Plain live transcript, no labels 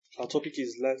Our topic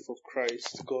is Life of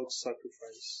Christ, God's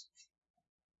Sacrifice.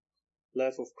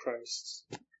 Life of Christ,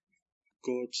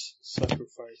 God's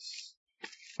Sacrifice.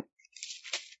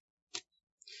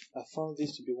 I found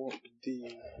this to be one of the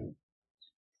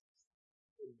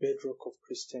bedrock of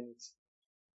Christianity.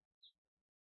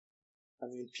 I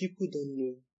mean, people don't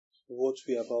know what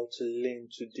we're about to learn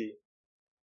today.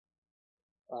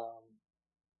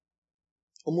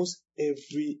 Almost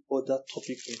every other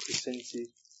topic in Christianity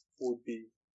would be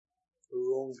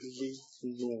wrongly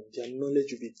known. Their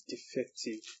knowledge will be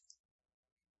defective.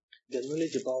 Their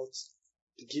knowledge about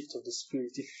the gift of the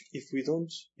Spirit, if you don't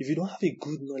have a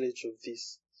good knowledge of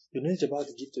this, your knowledge about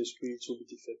the gift of the Spirit will be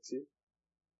defective.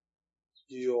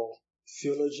 Your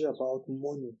theology about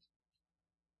money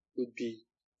would be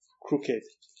crooked.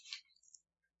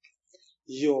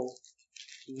 Your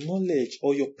knowledge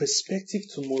or your perspective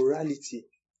to morality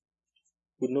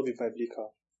would not be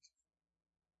biblical.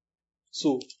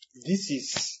 So there's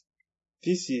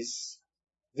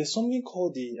something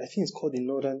called I think it's called the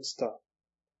Northern Star.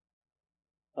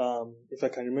 If I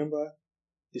can remember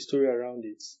the story around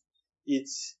it,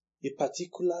 it's a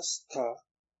particular star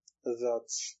that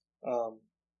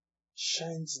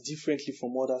shines differently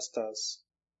from other stars.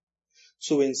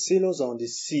 So when sailors are on the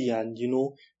sea, and you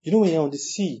know when you're on the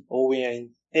sea or when you're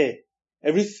in air,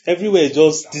 everywhere is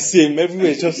just the same.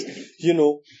 Everywhere is just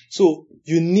So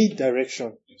you need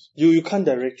direction. You can't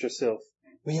direct yourself.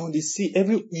 When you're on the sea,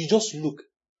 you just look.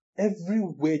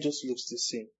 Everywhere just looks the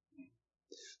same.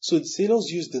 So the sailors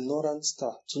use the Northern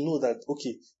Star to know that,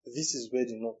 okay, this is where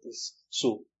the north is.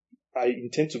 So I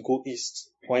intend to go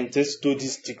east, or I intend to do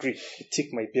this degree. I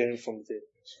take my bearing from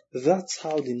there. That's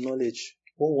how the knowledge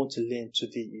what we want to learn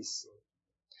today is.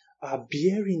 Our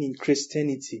bearing in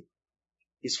Christianity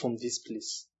is from this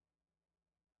place.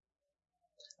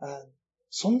 And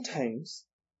sometimes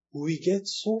we get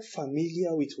so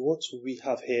familiar with what we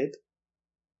have heard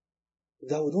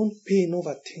that we don't pay enough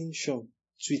attention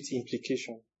to its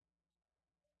implication.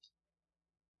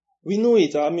 We know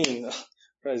it. I mean,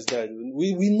 Christ died.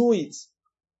 We know it.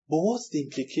 But what's the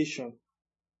implication?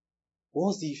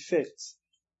 What's the effect?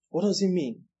 What does it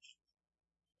mean?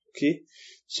 Okay.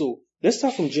 So, let's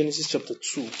start from Genesis chapter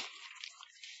 2.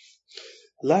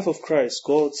 Life of Christ,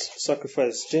 God's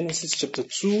sacrifice. Genesis chapter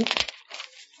 2.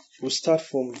 We'll start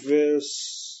from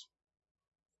verse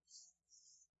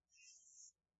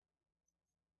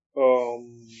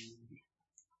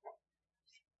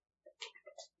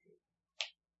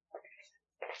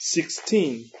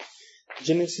 16.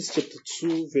 Genesis chapter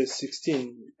 2 verse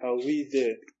 16. Are we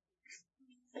there?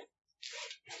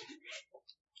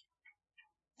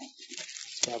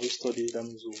 Have we studied them?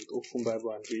 Open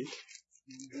Bible and read.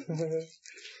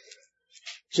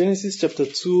 Genesis chapter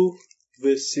 2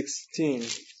 verse 16.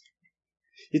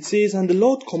 It says, "And the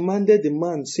Lord commanded the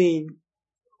man, saying,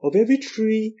 Of every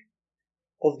tree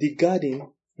of the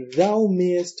garden thou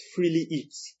mayest freely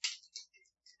eat.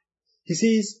 He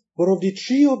says, but of the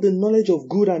tree of the knowledge of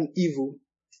good and evil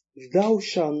thou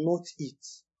shalt not eat."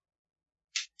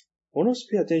 I want us to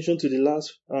pay attention to the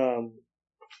last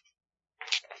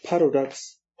part of that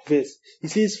verse. He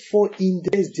says, "For in the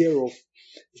days thereof."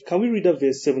 Can we read that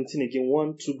verse 17 again?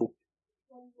 1, 2, go.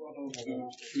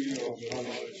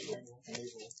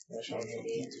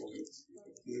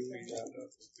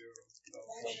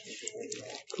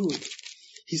 Good.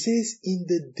 He says, "In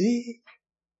the day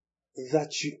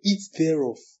that you eat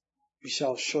thereof, you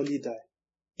shall surely die."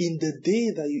 In the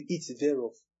day that you eat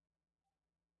thereof.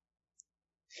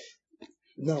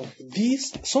 Now,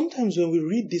 sometimes when we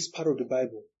read this part of the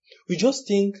Bible, we just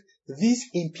think this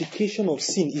implication of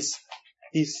sin is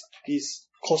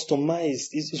customized.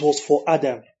 It was for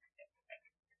Adam.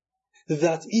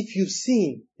 That if you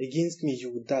sin against me,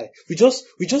 you will die. We just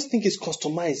think it's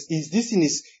customized.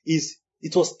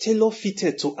 It was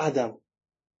tailor-fitted to Adam.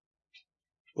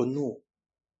 But no.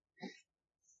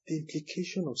 The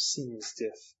implication of sin is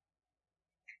death.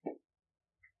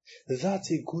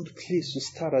 That's a good place to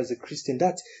start as a Christian.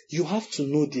 That you have to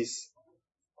know this.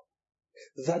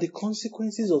 That the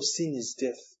consequences of sin is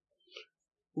death.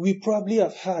 We probably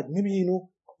have heard, maybe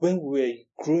when we were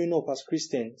growing up as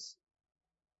Christians,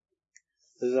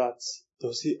 that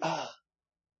they'll say,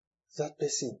 that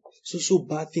person, so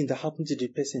bad thing that happened to the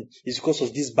person is because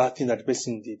of this bad thing that the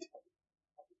person did.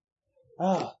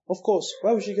 Of course,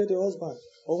 why would she get a husband?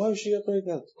 Or why would she get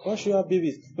pregnant? Why should she have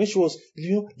babies? When she was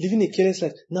living a careless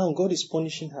life, now God is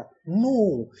punishing her.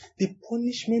 No, the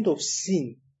punishment of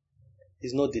sin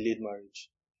is not delayed marriage.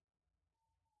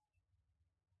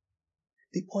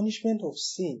 The punishment of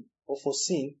sin, or for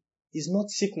sin, is not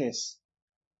sickness.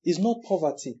 Is not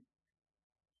poverty.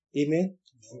 Amen?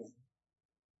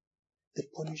 The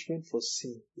punishment for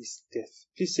sin is death.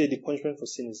 Please say the punishment for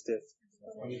sin is death.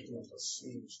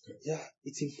 Yeah,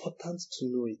 it's important to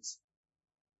know it.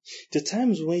 The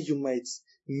times when you might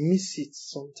miss it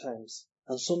sometimes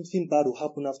and something bad will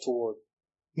happen afterward.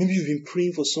 Maybe you've been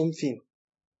praying for something.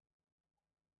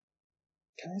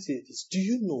 Can I say this? Do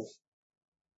you know?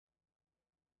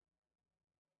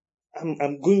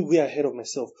 I'm going way ahead of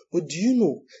myself. But do you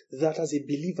know that as a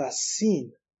believer,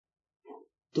 sin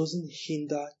doesn't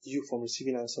hinder you from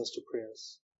receiving answers to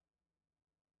prayers?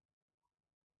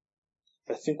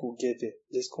 I think we'll get there.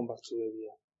 Let's come back to where we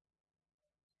are.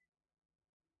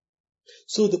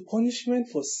 So the punishment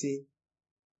for sin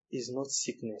is not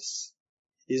sickness.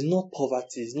 It's not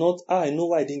poverty. It's not, I know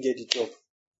why I didn't get the job.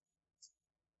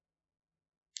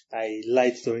 I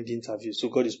lied during the interview, so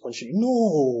God is punishing me.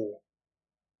 No.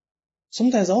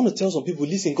 Sometimes I want to tell some people,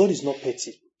 listen, God is not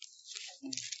petty.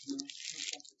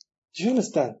 Do you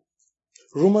understand?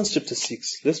 Romans chapter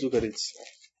 6. Let's look at it.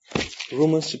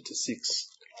 Romans chapter 6.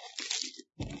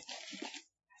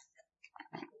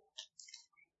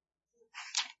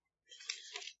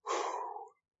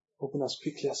 Open as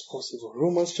quickly as possible.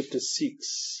 Romans chapter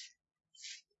 6.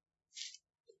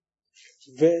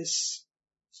 Verse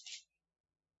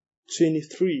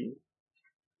 23.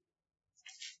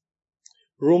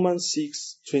 Romans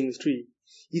 6:23.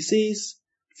 It says,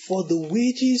 for the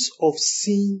wages of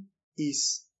sin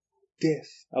is death.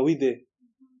 Are we there?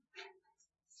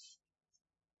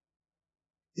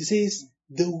 It says,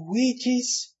 the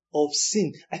wages of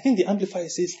sin. I think the Amplifier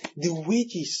says, the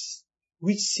wages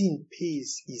which sin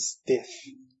pays is death.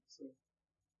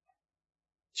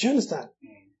 Do you understand?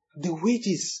 The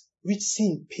wages which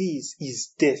sin pays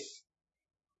is death.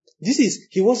 This is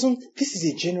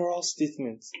a general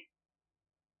statement.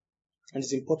 And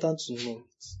it's important to know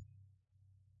it.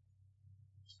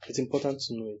 It's important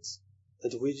to know it.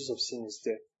 That the wages of sin is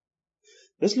death.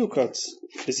 Let's look at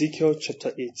Ezekiel chapter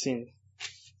 18.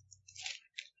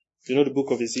 You know the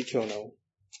book of Ezekiel now?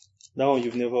 That one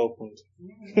you've never opened.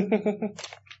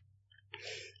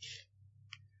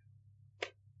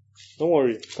 Don't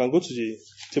worry. You can go to the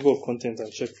table of contents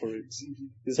and check for it.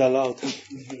 It's allowed.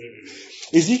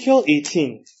 Ezekiel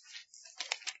 18.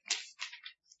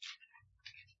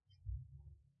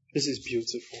 This is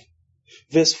beautiful.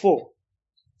 Verse 4.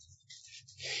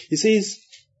 He says,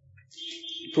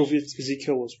 Prophet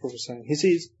Ezekiel was prophesying. He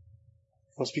says,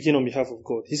 I'm speaking on behalf of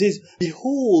God. He says,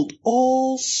 behold,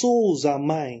 all souls are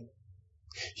mine.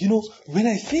 You know, when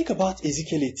I think about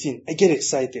Ezekiel 18, I get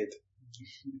excited.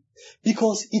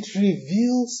 Because it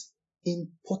reveals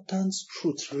important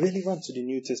truths relevant to the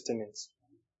New Testament.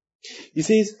 He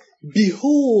says,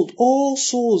 behold, all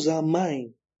souls are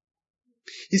mine.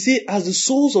 He says, as the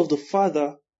souls of the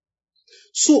Father,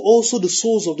 so also the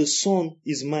souls of the Son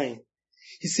is mine.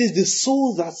 He says, the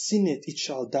soul that sinneth, it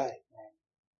shall die.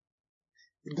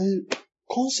 The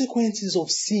consequences of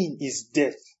sin is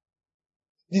death.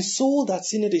 The soul that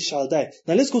sinneth, it shall die.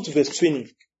 Now let's go to verse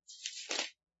 20.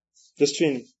 Verse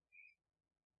 20.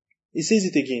 He says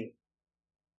it again.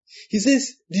 He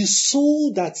says, the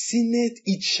soul that sinneth,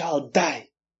 it shall die.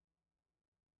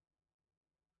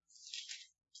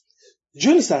 Do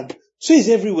you understand? So it's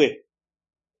everywhere.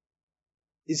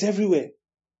 It's everywhere.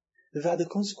 That the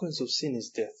consequence of sin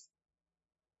is death.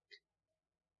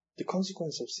 The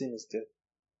consequence of sin is death.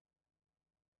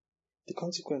 The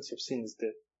consequence of sin is death.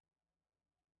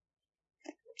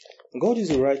 God is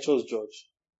a righteous judge.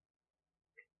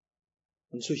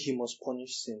 And so he must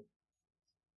punish sin.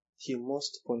 He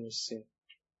must punish sin.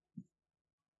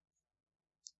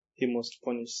 He must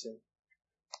punish sin.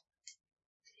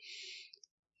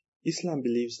 Islam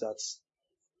believes that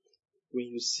when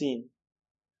you sin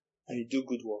and you do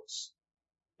good works,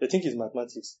 they think it's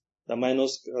mathematics. The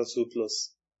minus cancel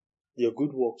plus. Your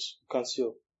good works cancel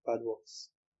your bad works.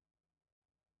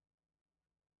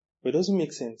 But it doesn't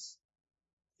make sense.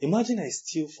 Imagine I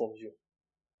steal from you.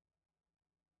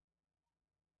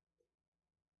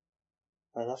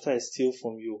 And after I steal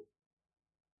from you,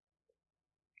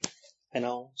 I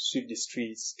now sweep the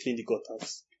streets, clean the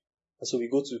gutters. And so we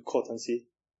go to the court and say,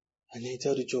 and then you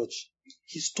tell the judge,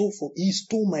 he stole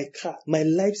my car, my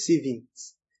life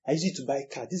savings. I used it to buy a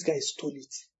car. This guy stole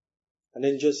it. And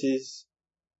then the judge says,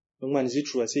 young man, is it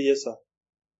true? I say, yes, sir.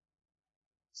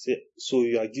 Say, so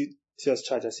you are guilty as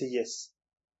charged? I say, yes.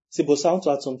 Say, but sir, I want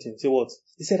to add something. Say, what?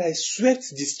 He said, I swept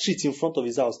the street in front of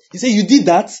his house. He said, you did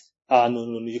that?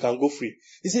 No, you can go free.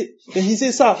 Then he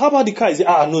said, sir, how about the car? He said,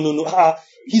 no.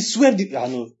 He swept it.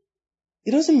 No.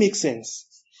 It doesn't make sense.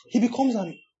 He becomes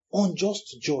an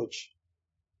unjust judge.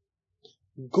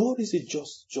 God is a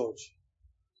just judge.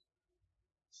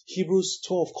 Hebrews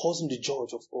 12 calls him the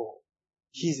judge of all.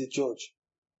 He is the judge.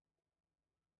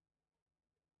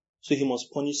 So he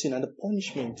must punish sin, and the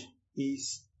punishment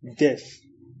is death.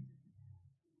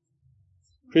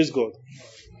 Praise God.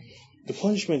 The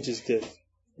punishment is death.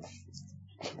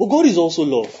 But God is also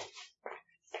love.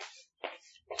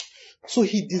 So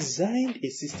he designed a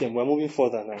system. We're moving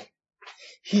further now.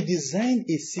 He designed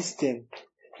a system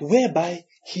whereby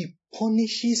he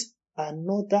punishes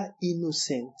another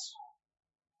innocent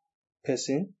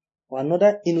person or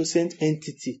another innocent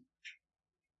entity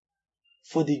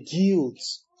for the guilt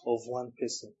of one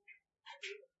person.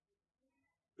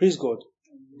 Praise God.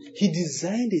 He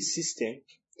designed a system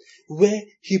where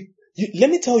let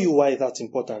me tell you why that's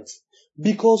important.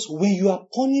 Because when you are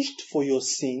punished for your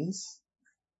sins,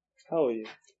 how are you?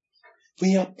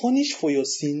 When you are punished for your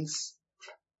sins,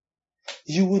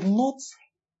 you would not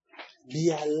be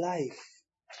alive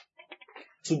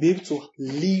to be able to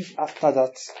live after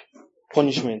that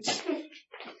punishment.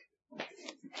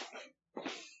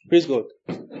 Praise God.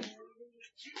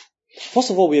 First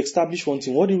of all, we established one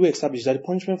thing. What did we establish? That the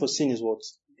punishment for sin is what?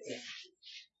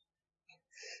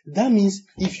 That means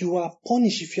if you are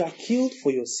punished, if you are killed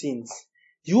for your sins,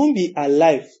 you won't be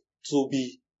alive to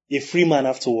be a free man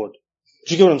afterward.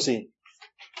 Do you get what I'm saying?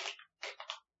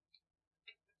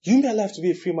 You won't be alive to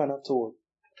be a free man afterward.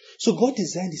 So God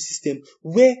designed a system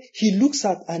where he looks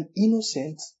at an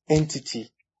innocent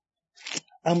entity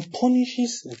and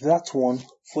punishes that one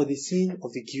for the sin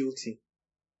of the guilty.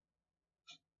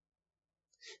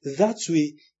 That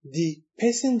way, the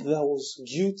person that was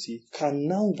guilty can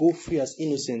now go free as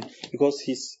innocent because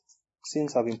his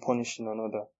sins have been punished in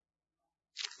another.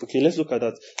 Okay, let's look at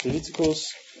that.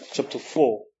 Leviticus chapter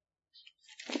 4.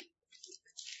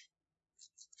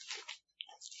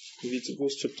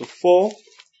 Leviticus chapter 4.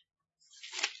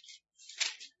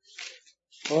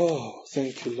 Oh,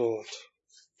 thank you, Lord.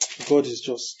 God is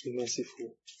just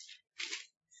merciful.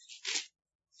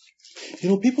 You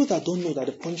know, people that don't know that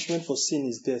the punishment for sin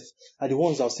is death are the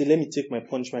ones that will say, let me take my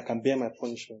punishment, I can bear my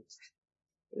punishment.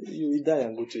 You will die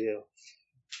and go to hell.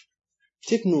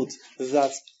 Take note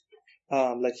that,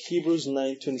 like Hebrews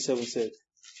 9:27 said,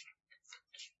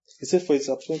 it said, for it's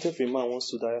appointed for a man wants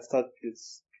to die after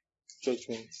his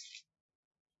judgment.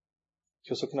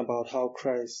 He was talking about how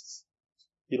Christ,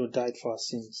 died for our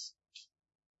sins.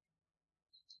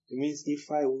 It means if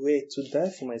I were to die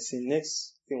for my sin,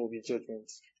 next thing will be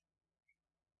judgment.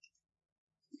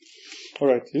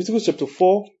 Alright, Leviticus chapter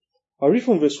 4. I'll read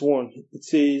from verse 1. It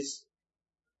says,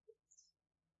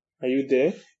 are you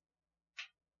there?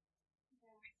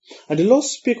 And the Lord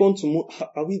spake unto Moses.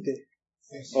 Are we there?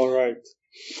 Yes. Alright.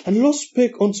 And the Lord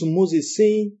spake unto Moses,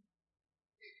 saying,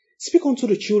 speak unto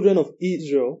the children of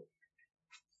Israel,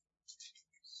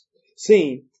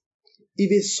 saying,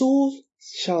 if a soul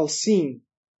shall sin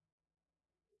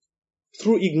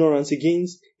through ignorance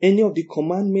against any of the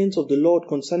commandments of the Lord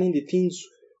concerning the things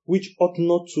which ought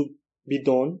not to be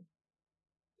done,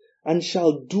 and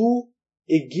shall do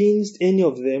against any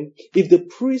of them, if the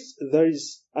priest that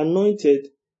is anointed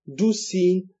do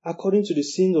sin according to the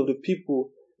sins of the people,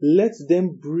 let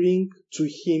them bring to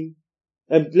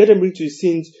his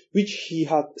sins which he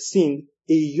hath sinned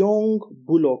a young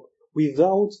bullock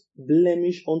without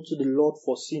blemish unto the Lord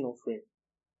for sin offering.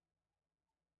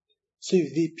 So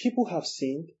if the people have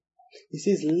sinned, he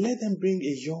says, let them bring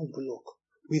a young bullock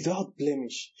without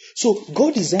blemish. So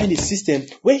God designed a system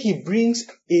where he brings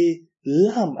a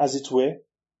lamb, as it were,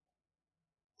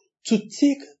 to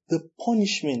take the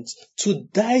punishment, to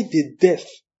die the death,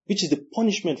 which is the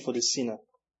punishment for the sinner.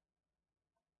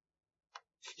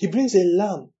 He brings a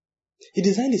lamb. He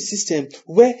designed a system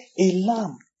where a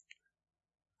lamb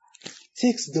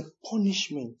takes the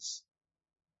punishment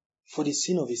for the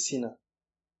sin of a sinner,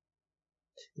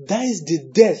 dies the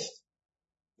death,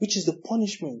 which is the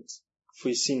punishment for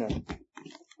a sinner.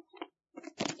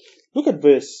 Look at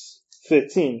verse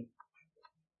 13.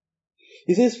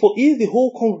 It says, for if the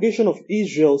whole congregation of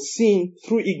Israel sin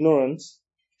through ignorance,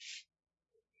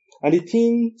 and the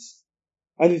thing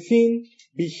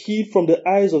be hid from the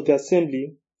eyes of the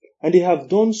assembly, and they have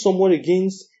done somewhat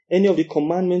against any of the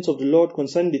commandments of the Lord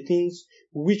concerning the things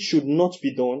which should not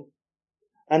be done,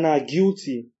 and are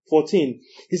guilty. 14.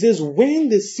 He says, when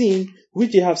the sin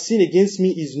which they have sinned against me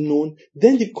is known,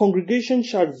 then the congregation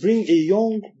shall bring a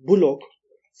young bullock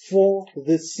for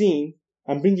the sin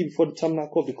and bring it before the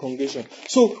tabernacle of the congregation.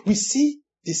 So we see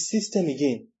the system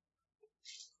again.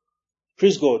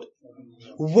 Praise God.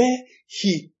 Where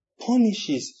he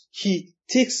punishes, he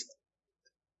gives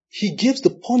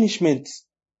the punishment,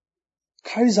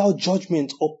 carries out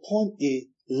judgment upon a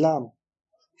lamb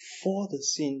for the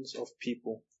sins of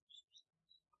people.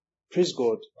 Praise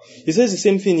God. He says the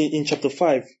same thing in chapter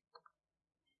 5.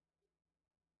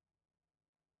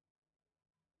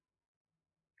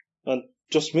 and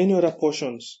just many other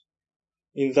portions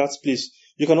in that place.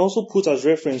 You can also put as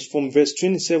reference from verse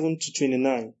 27 to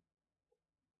 29.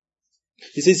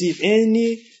 It says, if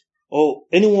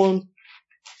anyone,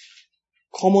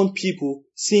 common people,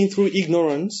 sin through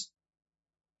ignorance,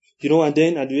 and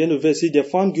then at the end of the verse, they're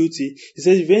found guilty. He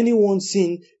says, if anyone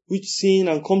sin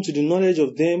and come to the knowledge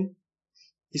of them,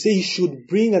 he says he should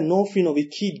bring an offering of a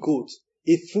kid goat,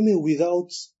 a female without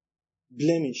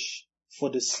blemish, for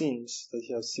the sins that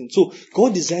he has sinned. So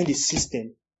God designed a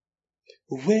system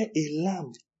where a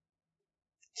lamb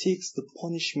takes the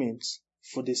punishment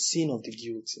for the sin of the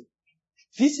guilty.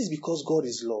 This is because God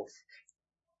is love.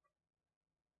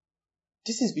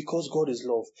 This is because God is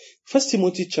love. 1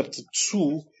 Timothy chapter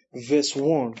 2 verse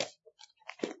 1.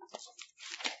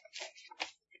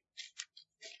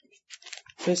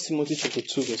 1 Timothy chapter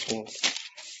 2 verse 1.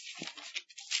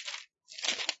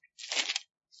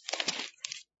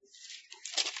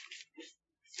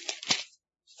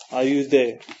 Are you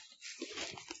there?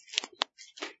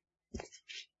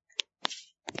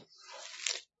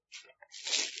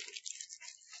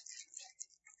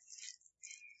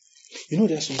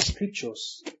 There are some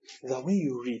scriptures that when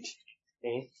you read,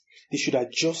 they should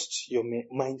adjust your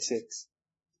mindset.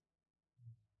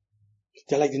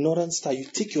 They're like the northern star. You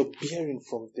take your bearing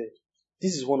from there.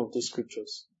 This is one of those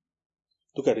scriptures.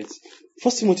 Look at it.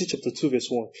 1 Timothy chapter 2 verse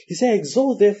 1. He said,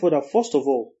 exalt therefore that first of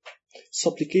all,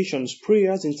 supplications,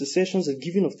 prayers, intercessions, and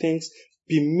giving of thanks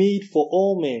be made for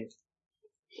all men.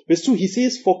 Verse 2, he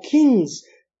says, for kings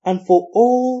and for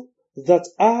all that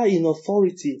are in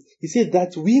authority. He said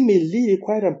that we may lead a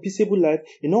quiet and peaceable life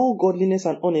in all godliness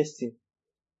and honesty.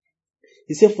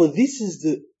 He said, for this is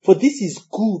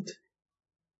good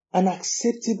and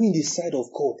acceptable in the sight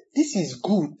of God. This is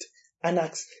good and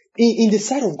in the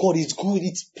sight of God is good.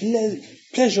 It's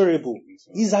pleasurable.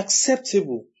 It's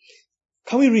acceptable.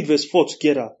 Can we read verse 4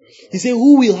 together? He said,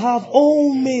 who will have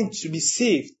all men to be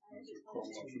saved.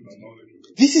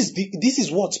 This is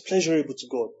what's pleasurable to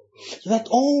God. That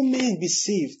all men be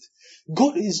saved.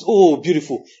 God is,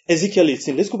 beautiful. Ezekiel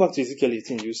 18. Let's go back to Ezekiel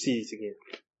 18. You'll see it again.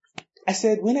 I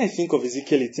said, when I think of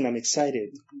Ezekiel 18, I'm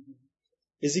excited.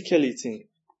 Ezekiel 18.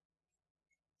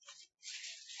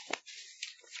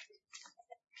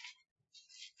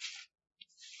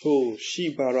 Oh,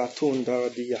 Shibaraton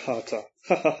Daradiyahata.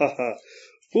 Ha ha ha ha.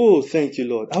 Oh, thank you,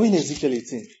 Lord. Are we in Ezekiel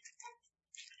 18?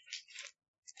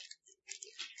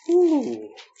 Ooh.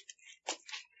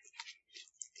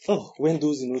 Oh, when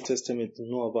those in the Old Testament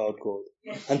know about God,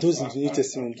 and those in the New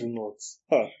Testament do not.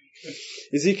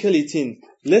 Ezekiel 18.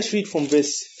 Let's read from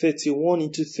verse 31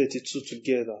 into 32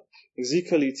 together.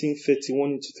 Ezekiel 18,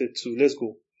 31 into 32. Let's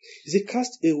go. He said,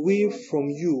 cast away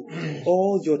from you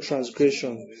all your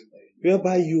transgressions,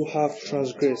 whereby you have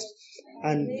transgressed,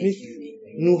 and make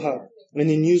new heart and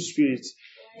a new spirit.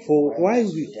 For why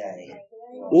we...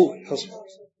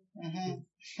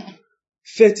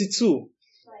 32.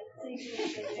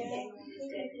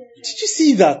 Did you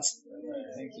see that?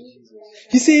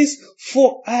 He says,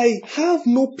 for I have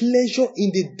no pleasure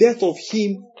in the death of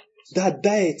him that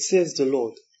died, says the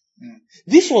Lord.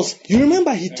 You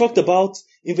remember he talked about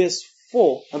in verse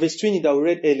 4 and verse 20 that we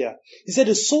read earlier. He said,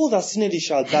 the soul that sinned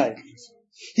shall die.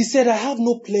 He said, I have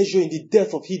no pleasure in the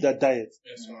death of he that died.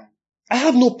 I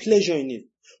have no pleasure in it.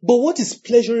 But what is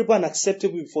pleasurable and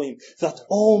acceptable before him? That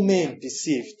all men be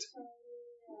saved.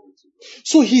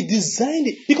 So he designed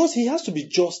it because he has to be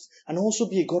just and also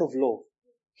be a God of love.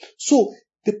 So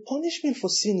the punishment for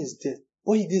sin is death.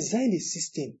 But he designed a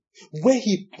system where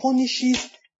he punishes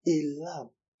a lamb,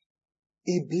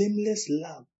 a blameless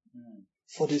lamb,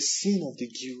 for the sin of the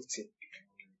guilty.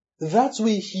 That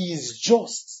way he is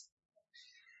just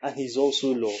and he is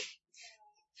also love.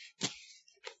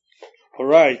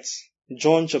 Alright,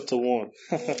 John chapter 1.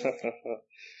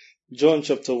 John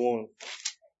chapter 1.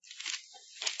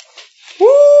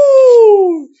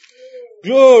 Woo!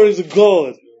 Glory to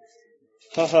God.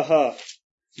 Ha ha ha.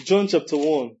 John chapter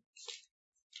 1.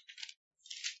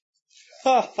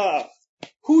 Ha ha.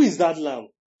 Who is that lamb?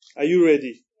 Are you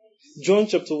ready? John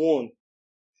chapter 1.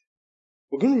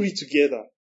 We're going to read together.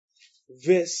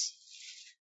 Verse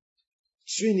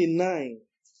 29.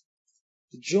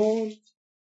 John,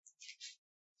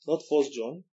 not First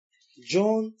John.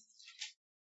 John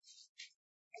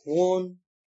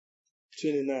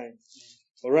 1:29.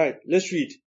 Alright, let's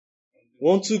read.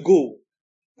 1, 2, go.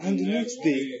 And the next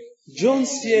day, John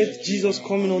seeth Jesus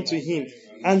coming unto him,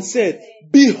 and said,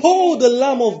 behold the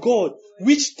Lamb of God,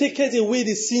 which taketh away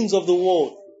the sins of the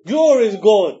world. Glory to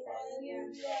God.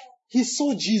 He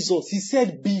saw Jesus. He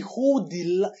said, behold the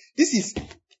Lamb. This is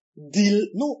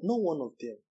not one of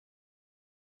them.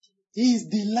 He is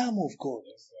the Lamb of God.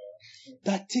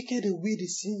 that taketh away the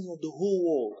sins of the whole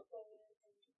world.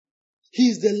 He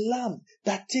is the Lamb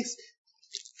that takes,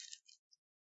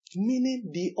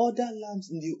 meaning the other lambs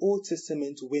in the Old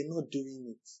Testament were not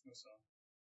doing it.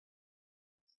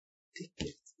 Take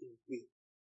it away.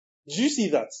 Did you see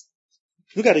that?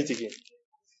 Look at it again.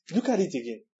 Look at it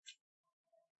again.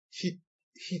 He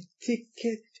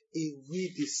taketh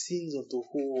away the sins of the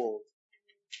whole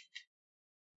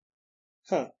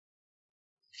world.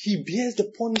 He bears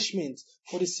the punishment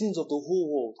for the sins of the whole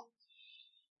world.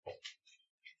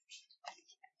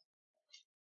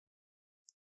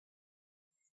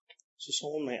 So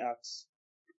someone might ask,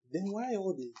 then why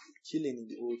all the killing in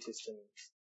the Old Testament?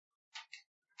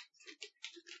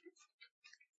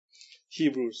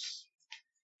 Hebrews.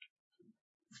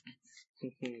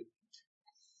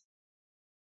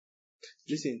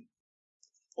 Listen,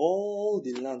 all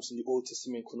the lambs in the Old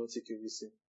Testament could not take away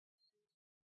sin.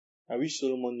 I wish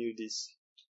Solomon knew this.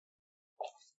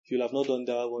 He will have not done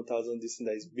that 1,000 this thing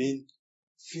that is being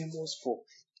famous for.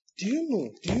 Do you know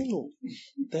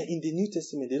that in the New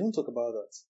Testament they don't talk about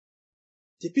that?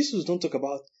 The epistles don't talk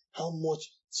about how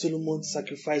much Solomon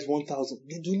sacrificed 1,000.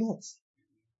 They do not.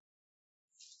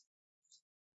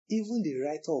 Even the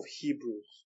writer of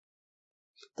Hebrews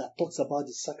that talks about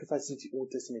the sacrifice in the Old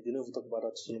Testament, they don't even talk about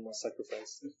that Solomon's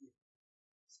sacrifice.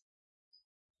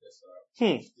 Yes,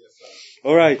 sir.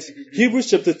 Alright. Hebrews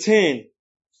chapter 10.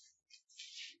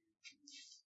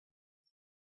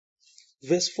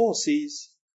 Verse 4 says,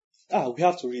 we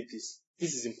have to read this.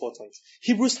 This is important.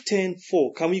 Hebrews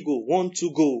 10:4. Can we go? 1,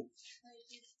 2, go.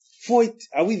 4,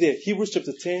 are we there? Hebrews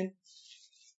chapter 10.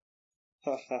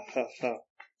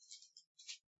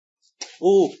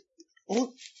 Oh,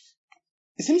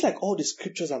 it seems like all the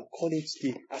scriptures I'm calling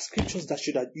today are scriptures that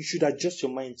you should adjust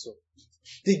your mind to.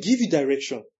 They give you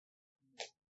direction.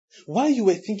 While you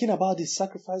were thinking about the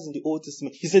sacrifice in the Old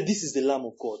Testament, he said, this is the Lamb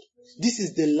of God. This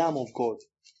is the Lamb of God.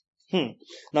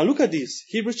 Now look at this.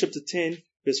 Hebrews chapter 10,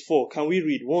 verse 4. Can we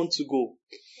read? 1, 2, go.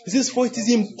 It says, for it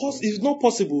is not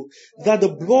possible that the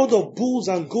blood of bulls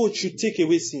and goats should take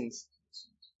away sins.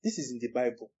 This is in the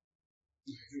Bible.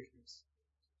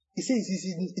 He says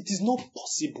it is not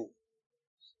possible.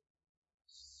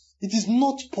 It is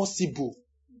not possible.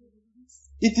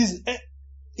 It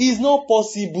is not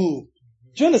possible.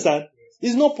 Do you understand?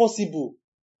 It's not possible.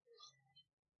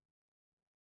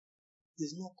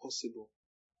 It's not possible.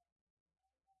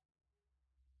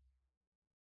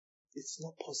 It's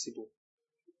not possible.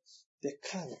 They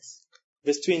can't.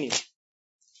 Verse 20.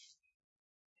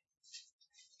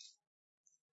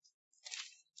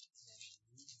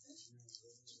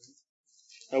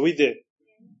 Are we there?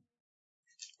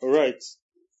 Alright.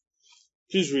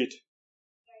 Please read.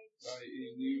 By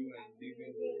a new and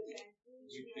living law,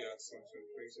 which he has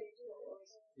consecrated to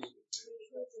us through the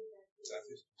faith, that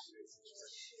is to say,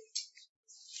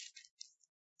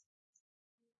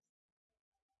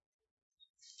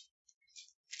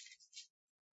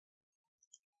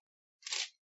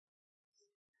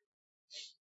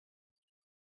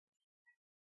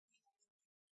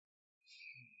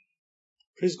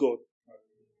 praise God.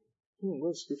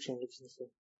 What scripture I'm looking for?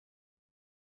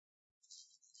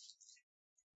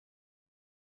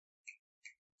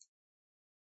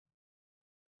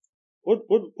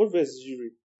 What verse did you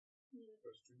read?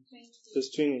 Verse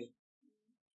 20.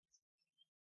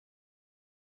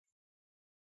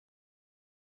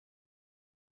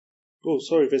 Oh,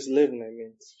 sorry, verse 11 I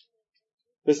meant.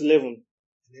 Verse 11.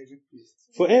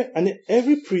 For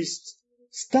every priest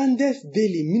standeth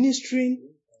daily ministering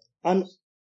and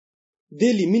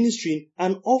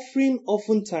offering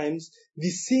oftentimes the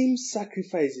same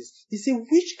sacrifices. He said,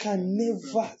 which can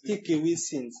never take away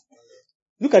sins.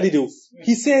 Look at it though.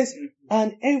 He says,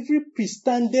 and every priest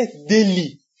standeth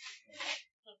daily.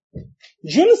 Do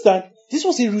you understand? This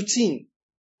was a routine.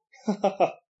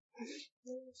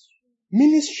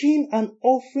 Ministering and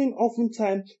offering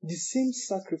oftentimes the same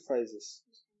sacrifices,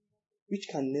 which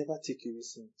can never take away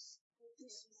sins.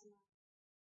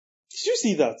 Did you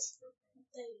see that?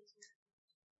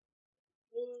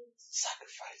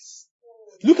 Sacrifice.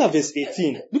 Look at verse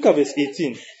 18.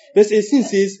 Verse 18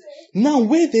 says, now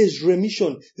where there is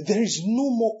remission, there is no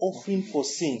more offering for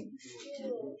sin.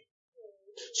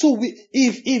 So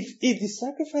if the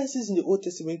sacrifices in the Old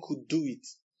Testament could do it,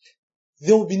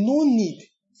 there will be no need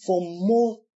for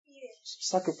more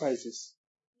sacrifices.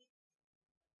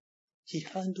 He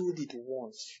handled it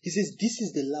once. He says, this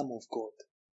is the Lamb of God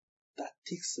that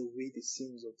takes away the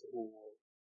sins of the whole world.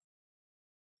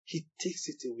 He takes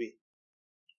it away.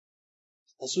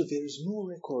 And so there is no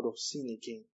record of sin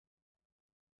again.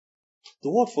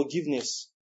 The word forgiveness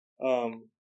in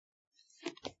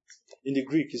the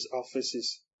Greek is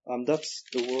aphesis. That's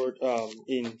the word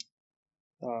in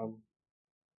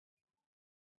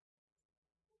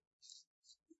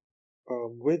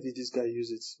where did this guy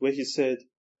use it? Where he said,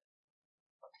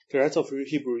 the writer of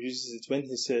Hebrew uses it when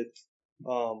he said,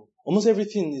 almost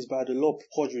everything is by the law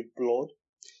purged with blood.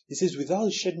 He says, without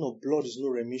the shedding of blood is no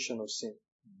remission of sin.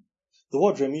 The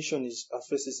word remission is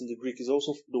aphesis in the Greek, is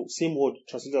also the same word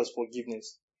translated as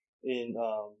forgiveness in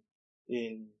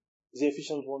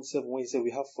Ephesians 1:7, when he said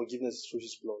we have forgiveness through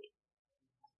his blood.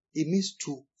 It means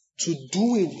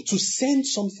to send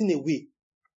something away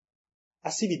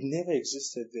as if it never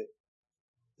existed there.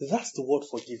 That's the word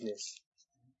forgiveness.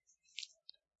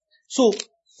 So,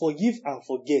 forgive and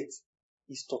forget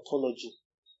is tautology.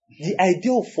 The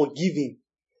idea of forgiving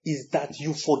is that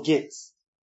you forget.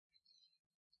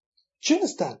 Do you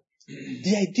understand?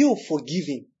 The idea of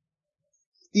forgiving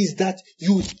is that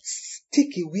you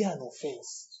take away an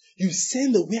offense. You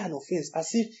send away an offense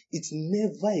as if it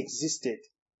never existed.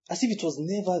 As if it was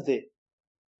never there.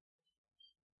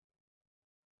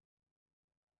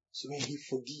 So when he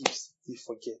forgives, he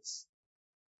forgets.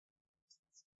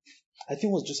 I think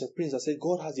it was Joseph Prince that said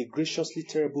God has a graciously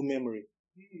terrible memory.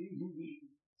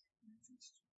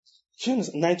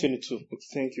 9:22.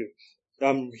 Thank you.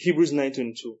 Hebrews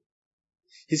 9:22.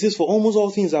 He says, for almost all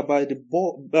things are by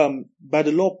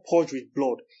the law purged with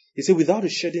blood. He said, without the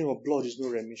shedding of blood is no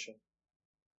remission.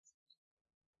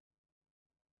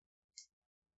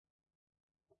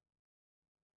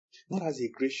 God has a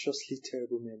graciously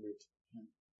terrible memory.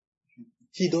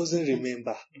 He doesn't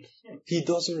remember. He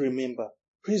doesn't remember.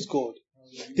 Praise God.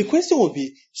 The question would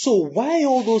be, so why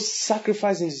all those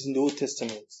sacrifices in the Old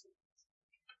Testament?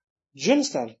 Do you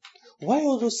understand? Why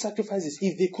all those sacrifices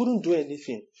if they couldn't do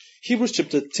anything? Hebrews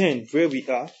chapter 10, where we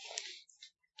are,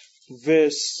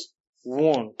 verse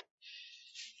 1.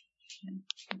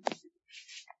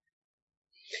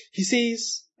 He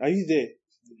says, are you there?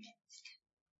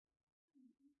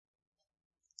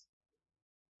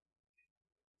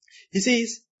 He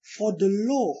says, for the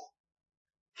law,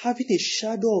 having a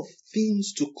shadow of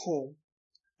things to come,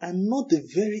 and not the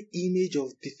very image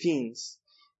of the things.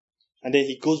 And then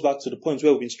he goes back to the point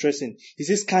where we've been stressing. He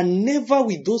says, can never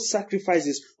with those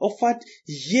sacrifices offered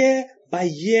year by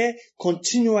year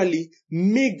continually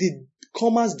make the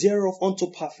comers thereof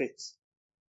unto perfect.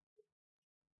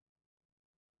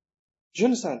 Do you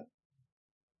understand?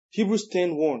 Hebrews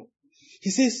 10:1. He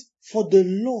says, for the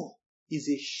law is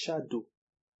a shadow.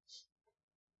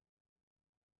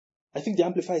 I think the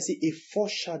Amplifier say a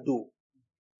foreshadow.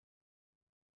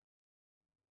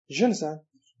 Do you understand?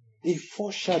 A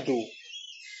foreshadow.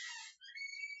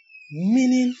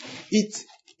 Meaning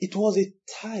it was a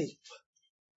type.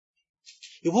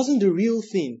 It wasn't the real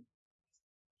thing.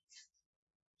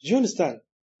 Do you understand?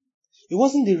 It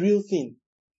wasn't the real thing.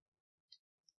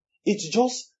 It's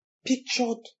just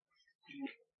pictured.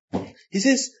 He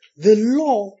says, the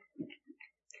law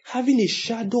having a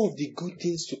shadow of the good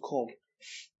things to come.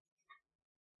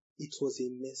 It was a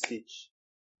message.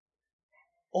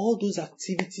 All those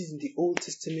activities in the Old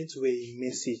Testament were a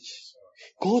message.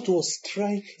 God was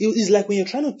trying, it's like when you're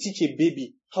trying to teach a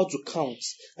baby how to count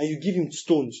and you give him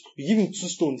stones. You give him 2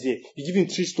 stones here. You give him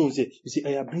 3 stones here. You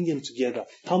say, I bring them together.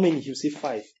 How many? He'll say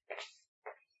 5.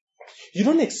 You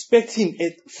don't expect him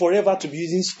forever to be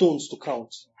using stones to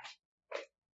count.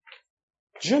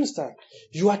 Do you understand?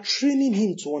 You are training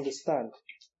him to understand.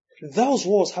 That was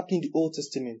what was happening in the Old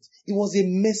Testament. It was a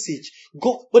message.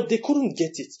 But they couldn't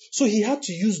get it. So he had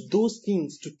to use those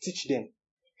things to teach them.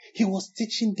 He was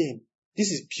teaching them.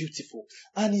 This is beautiful.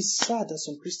 And it's sad that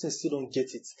some Christians still don't get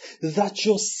it. That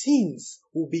your sins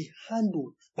will be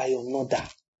handled by another.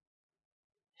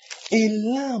 A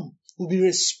lamb will be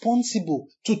responsible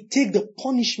to take the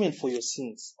punishment for your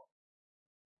sins.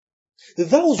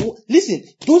 Listen,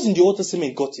 those in the Old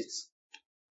Testament got it.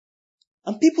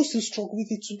 And people still struggle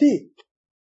with it today.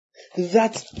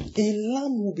 That a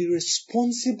lamb will be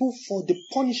responsible for the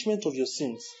punishment of your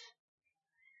sins.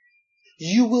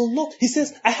 You will not, he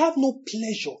says, I have no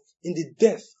pleasure in the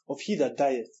death of he that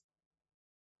dieth.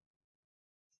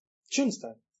 Do you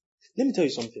understand? Let me tell you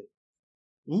something.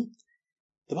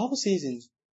 The Bible says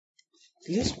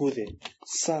let's go there.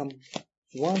 Psalm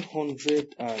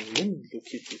 100 and let me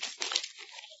locate it.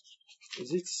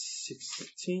 Is it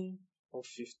 16 or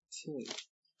 15?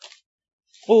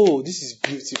 Oh, this is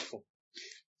beautiful.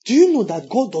 Do you know that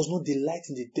God does not delight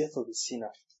in the death of the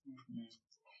sinner?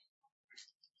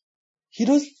 He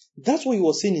does. That's what he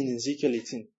was saying in Ezekiel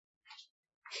 18.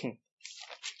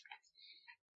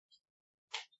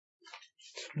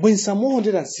 But in Psalm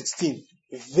 116,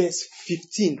 verse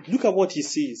 15, look at what he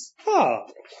says.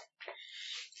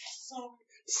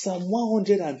 Psalm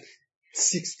 116,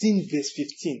 16 verse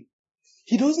 15.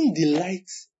 He doesn't delight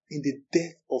in the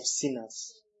death of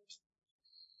sinners.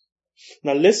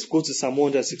 Now let's go to Psalm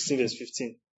 116 verse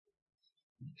 15.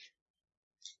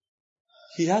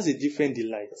 He has a different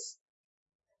delight.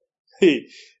 Hey,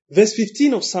 verse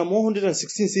 15 of Psalm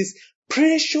 116 says,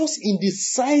 precious in the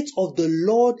sight of the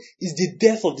Lord is the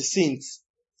death of the saints.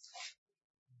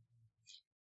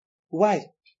 Why?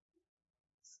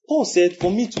 Paul said,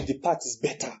 for me to depart is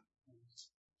better.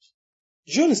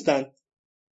 Do you understand?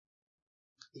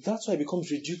 That's why it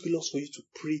becomes ridiculous for you to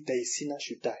pray that a sinner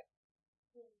should die.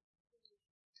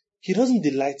 He doesn't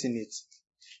delight in it.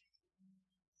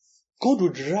 God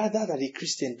would rather that a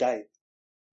Christian die.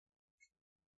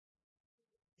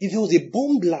 If there was a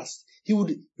bomb blast, he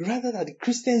would rather that the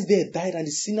Christians there died and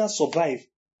the sinners survive.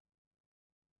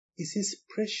 He says,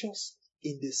 precious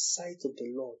in the sight of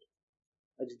the Lord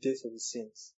are the death of the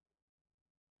saints.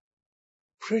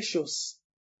 Precious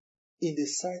in the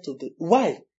sight of the...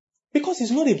 Why? Because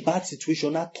it's not a bad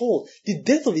situation at all. The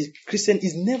death of a Christian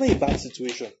is never a bad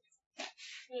situation.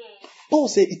 Paul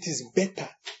said it is better.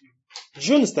 Do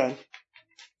you understand?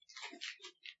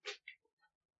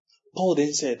 Paul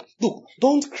then said, look,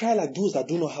 don't cry like those that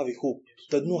do not have a hope,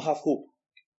 that do not have hope.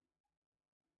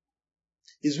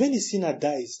 It's when the sinner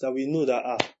dies that we know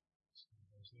that,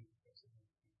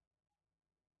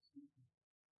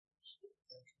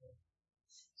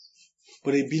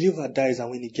 but a believer dies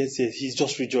and when he gets here, he's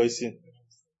just rejoicing.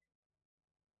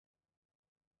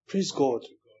 Praise God.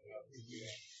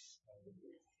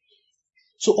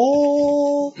 So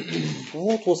all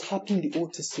what was happening in the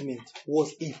Old Testament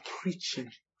was a preaching.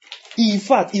 In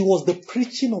fact, it was the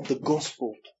preaching of the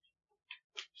gospel.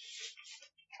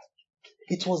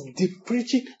 It was the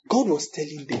preaching. God was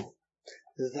telling them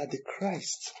that the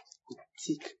Christ would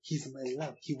take, he's my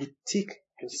lamb, he would take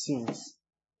your sins.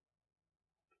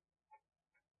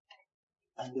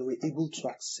 And they were able to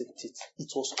accept it.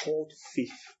 It was called faith.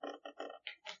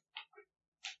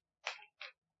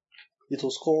 It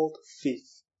was called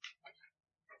faith.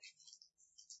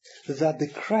 That the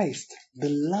Christ, the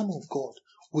Lamb of God,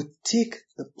 would take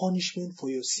the punishment for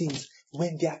your sins.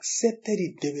 When they accepted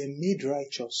it, they were made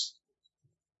righteous.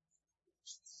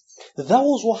 That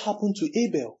was what happened to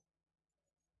Abel.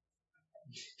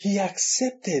 He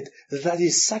accepted that a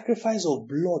sacrifice of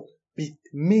blood be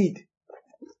made.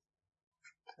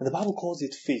 And the Bible calls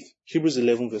it faith. Hebrews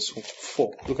 11 verse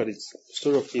 4. Look at it. The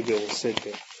story of Abel was said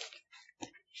there.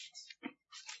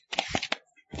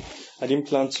 I didn't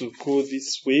plan to go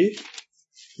this way,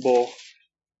 but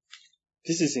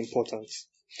this is important.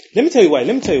 Let me tell you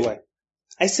why.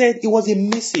 I said it was a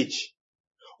message.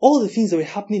 All the things that were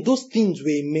happening, those things were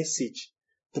a message.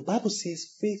 The Bible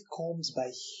says faith comes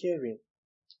by hearing.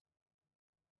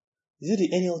 Is it the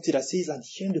NLT that says, and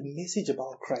hearing the message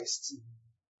about Christ?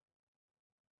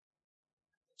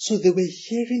 So they were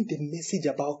hearing the message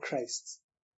about Christ.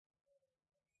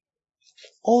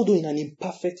 Although in an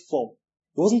imperfect form.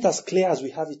 It wasn't as clear as we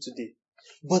have it today.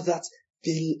 But that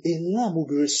a lamb will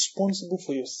be responsible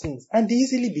for your sins. And they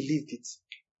easily believed it.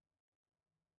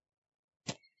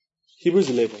 Hebrews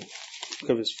 11, look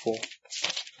at verse 4.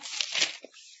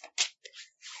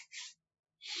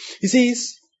 He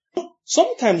says,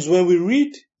 sometimes when we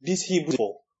read this Hebrews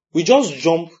 4, we just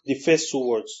jump the first two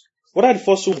words. What are the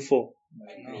first two before?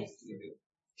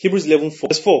 Hebrews 11, 4.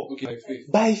 Verse 4. Okay.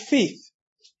 By faith.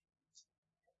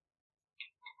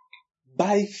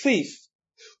 By faith.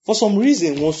 For some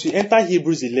reason, once we enter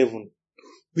Hebrews 11,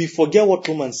 we forget what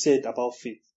Romans said about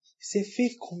faith. He said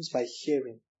faith comes by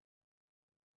hearing.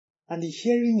 And the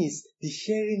hearing is the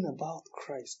hearing about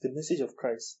Christ, the message of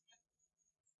Christ.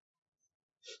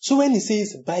 So when he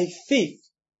says by faith,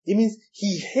 it means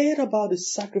he heard about the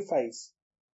sacrifice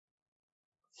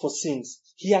for sins.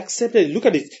 He accepted it. Look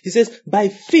at it. He says, by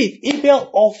faith, Abel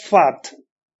offered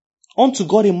unto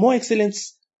God a more excellent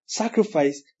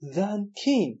sacrifice than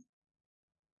Cain.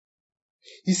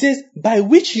 He says, by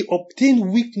which he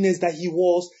obtained witness that he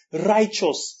was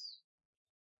righteous.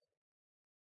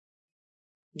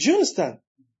 Do you understand?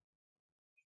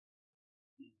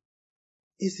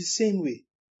 It's the same way.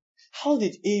 How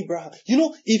did Abraham,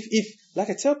 if, like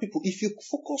I tell people, if you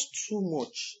focus too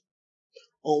much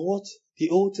on what the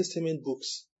Old Testament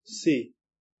books say,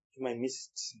 you might miss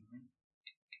it.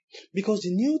 Because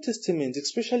the New Testament,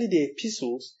 especially the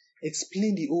epistles,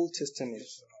 explain the Old Testament.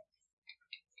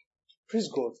 Praise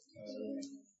God.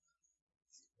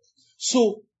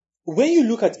 So, when you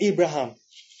look at Abraham,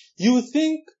 you would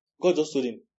think God just told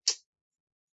him,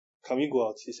 can we go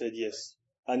out? He said yes.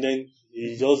 And then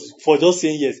for just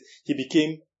saying yes, he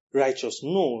became righteous.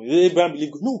 No, Abraham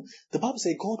believed. No, the Bible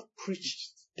says God preached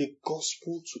the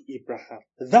gospel to Abraham.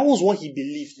 That was what he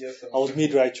believed. Yes, I was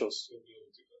made righteous.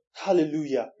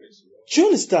 Hallelujah. Do you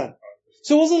understand?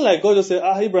 So it wasn't like God just said,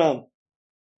 Abraham,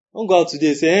 don't go out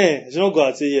today. Say, I should not go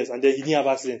out. Say yes. And then he didn't have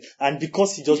accident. And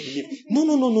because he just believed.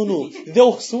 No. There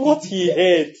was what he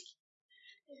heard.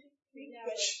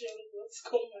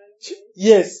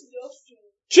 Yes.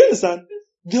 Do you understand?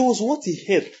 There was what he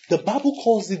heard. The Bible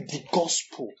calls it the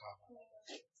gospel.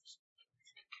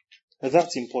 And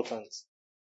that's important.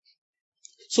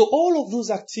 So all of those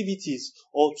activities,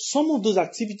 or some of those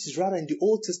activities rather in the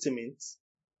Old Testament,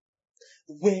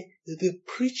 were the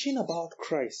preaching about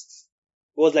Christ.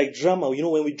 It was like drama,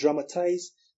 when we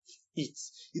dramatize it.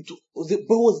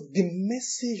 The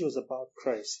message was about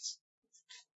Christ.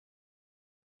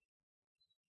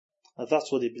 And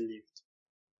that's what they believed.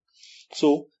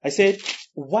 So I said,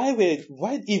 why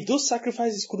if those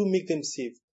sacrifices couldn't make them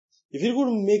saved, if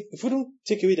we don't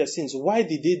take away their sins, why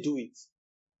did they do it?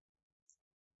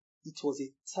 It was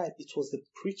a type, it was the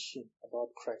preaching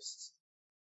about Christ.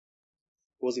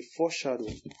 It was a foreshadow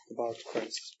about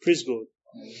Christ. Praise God.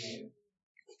 Amen.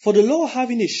 For the law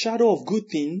having a shadow of good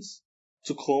things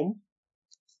to come,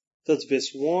 that's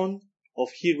verse 1 of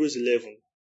Hebrews 11.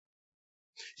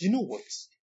 You know what?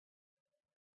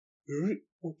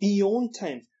 In your own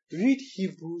time, read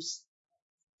Hebrews.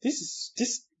 This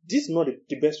is not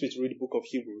the best way to read the book of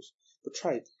Hebrews, but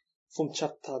try it. From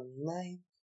chapter 9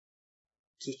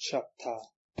 to chapter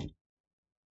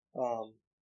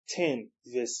 10,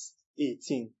 verse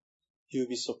 18, you'll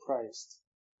be surprised.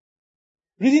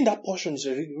 Reading that portion is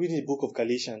reading the book of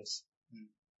Galatians.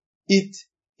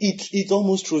 It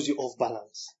almost throws you off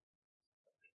balance.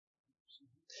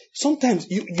 Sometimes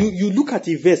you look at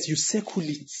a verse, you circle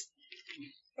it.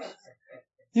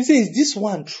 You say, is this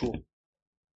one true?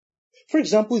 For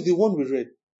example, the one we read,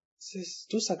 it says,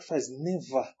 those sacrifices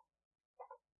never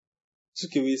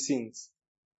took away sins.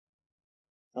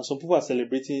 And some people are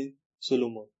celebrating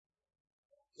Solomon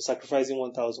for sacrificing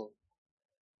 1,000.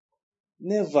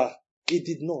 Never. It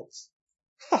did not.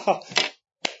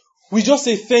 We just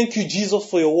say, thank you, Jesus,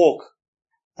 for your work.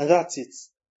 And that's it.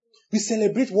 We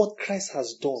celebrate what Christ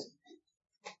has done.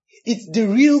 It's the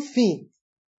real thing.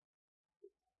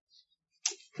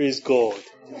 Praise God.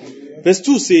 Verse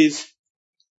 2 says,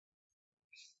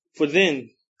 for then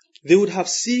they would have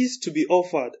ceased to be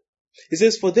offered. It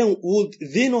says, for them would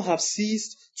they not have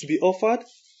ceased to be offered?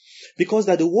 Because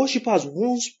that the worshippers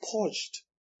once purged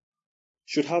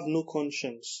should have no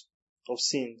conscience of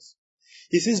sins.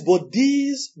 He says, but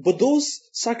in those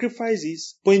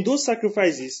sacrifices,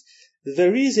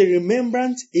 there is a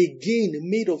remembrance again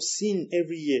made of sin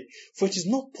every year. For it is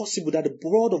not possible that the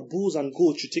blood of bulls and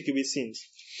goats should take away sins.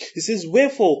 He says,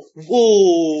 wherefore,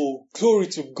 glory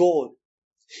to God.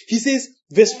 He says,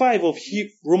 verse 5 of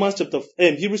Hebrews chapter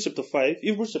 10,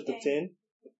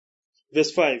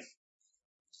 verse 5.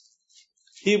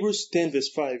 Hebrews 10 verse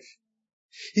 5.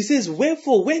 He says,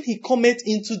 wherefore when he cometh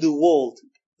into the world,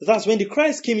 that's when the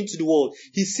Christ came into the world,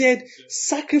 he said,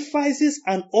 sacrifices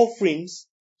and offerings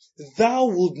thou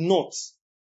wilt not.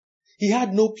 He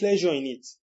had no pleasure in it.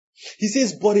 He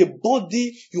says, but a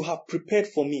body you have prepared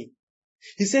for me.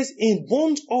 He says, in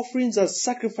burnt offerings and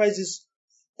sacrifices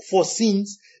for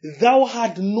sins, thou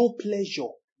had no pleasure.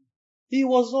 He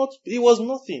was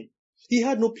nothing. He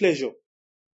had no pleasure.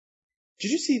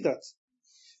 Did you see that?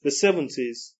 Verse 7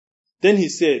 says, then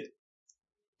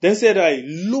said I,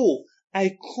 lo, I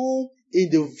come in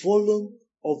the volume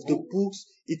of the books,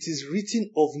 it is written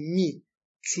of me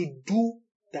to do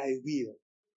thy will.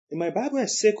 In my Bible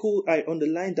I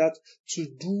underline that, to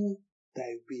do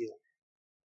thy will.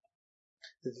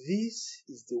 This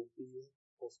is the will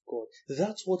of God.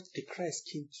 That's what the Christ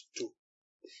came to do.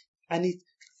 And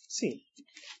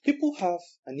people have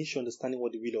an issue understanding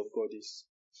what the will of God is.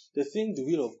 They think the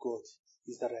will of God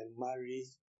is that I marry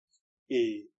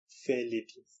a fair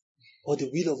lady. Or the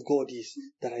will of God is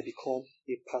that I become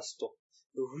a pastor.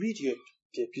 Read the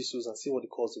epistles and see what it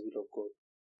calls the will of God.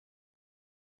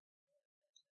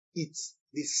 It's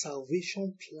the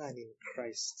salvation plan in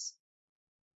Christ.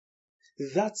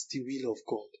 That's the will of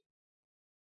God.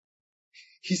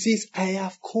 He says, I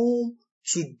have come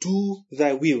to do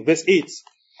thy will. Verse 8.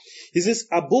 He says,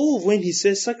 above when he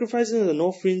says sacrifices and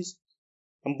offerings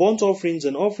and burnt offerings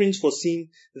and offerings for sin,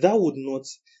 thou would not,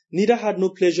 neither had no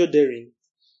pleasure therein,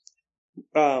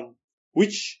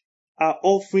 which are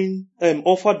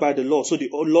offered by the law. So the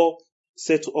law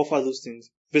said to offer those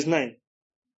things. Verse 9.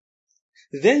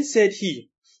 Then said he,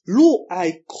 lo,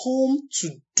 I come to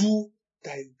do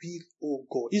thy will, O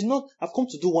God. It's not, I've come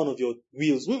to do one of your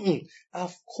wills.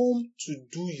 I've come to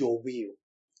do your will.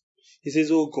 He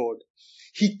says, "O God,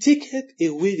 He taketh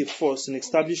away the first and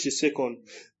established the second,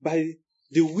 by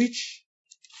the which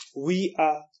we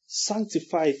are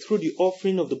sanctified through the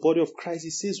offering of the body of Christ." He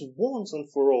says, once and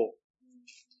for all.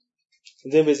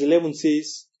 And then verse 11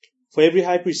 says, "For every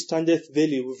high priest standeth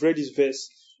daily," we've read this verse,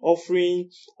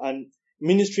 "offering and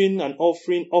ministering and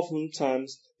offering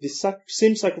oftentimes the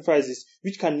same sacrifices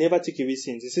which can never take away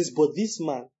sins." He says, "But this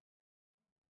man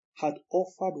had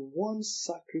offered one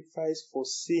sacrifice for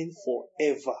sin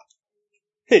forever."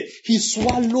 Hey, he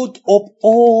swallowed up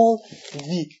all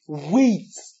the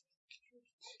weight.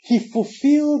 He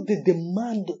fulfilled the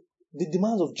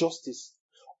demands of justice.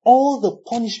 All the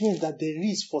punishment that there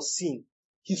is for sin,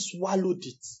 he swallowed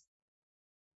it.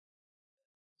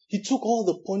 He took all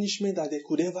the punishment that there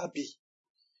could ever be.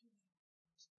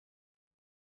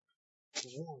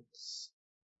 Once.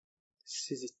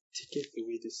 He says it taketh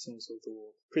away the sins of the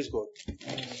world. Praise God.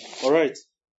 Alright.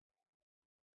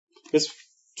 Verse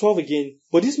 12 again.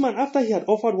 "But this man, after he had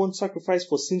offered one sacrifice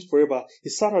for sins forever, he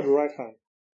sat at the right hand."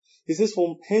 He says,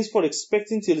 "From henceforth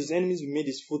expecting till his enemies be made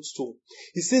his footstool."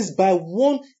 He says, by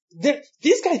one,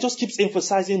 this guy just keeps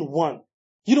emphasizing one.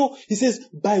 He says,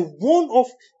 by one of,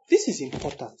 this is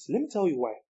important. Let me tell you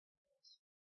why.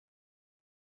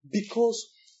 Because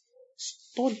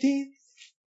studying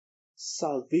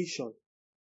salvation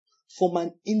from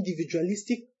an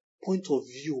individualistic point of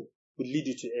view would lead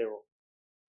you to error.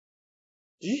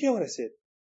 Did you hear what I said?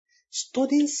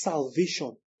 Studying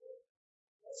salvation,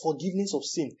 forgiveness of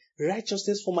sin,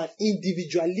 righteousness from an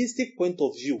individualistic point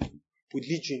of view would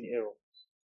lead you in error.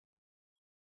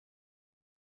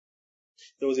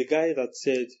 There was a guy that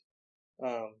said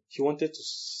he wanted to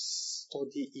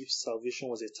study if salvation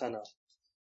was eternal.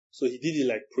 So he did it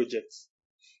like projects.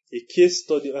 A case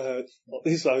study,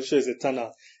 if salvation is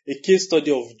eternal. A case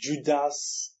study of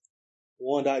Judas,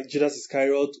 Judas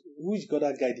Iscariot. Which God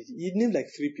that guy did? He named like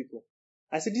 3 people.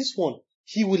 I said, this one,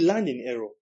 he will land in error.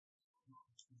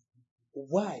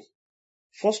 Why?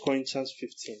 1 Corinthians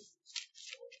 15.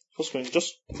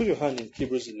 Just put your hand in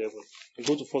Hebrews 11 and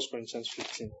go to 1 Corinthians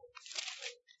 15.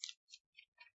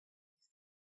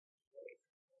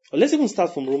 Or let's even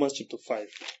start from Romans chapter 5.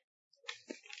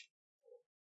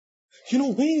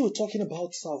 When you're talking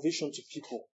about salvation to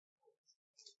people,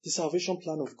 the salvation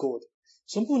plan of God,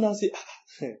 some people now say,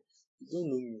 you don't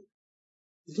know me.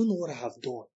 You don't know what I have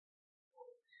done.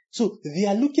 So they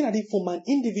are looking at it from an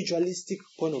individualistic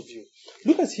point of view.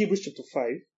 Look at Hebrews chapter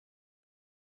 5,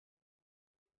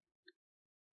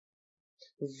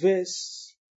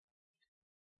 verse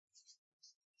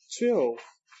 12.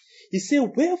 He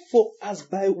said, "Wherefore, as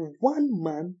by one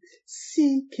man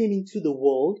sin came into the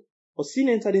world, or sin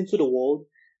entered into the world,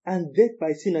 and death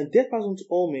by sin, and death passed unto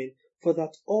all men, for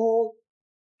that all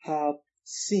have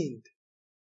sinned."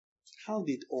 How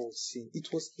did all sin?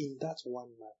 It was in that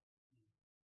one man.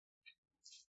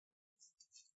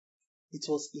 It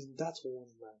was in that one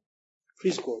man.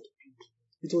 Praise God.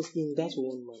 It was in that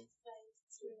one man.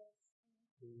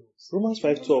 Romans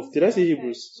 5:12. Did I say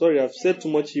Hebrews? Sorry, I've said too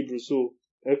much Hebrew, so,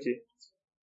 okay.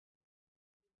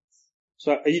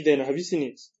 So, are you there now? Have you seen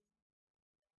it?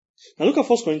 Now look at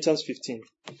 1 Corinthians 15.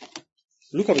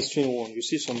 Look at verse 21. You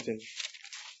see something.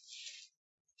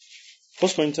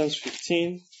 1 Corinthians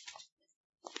 15.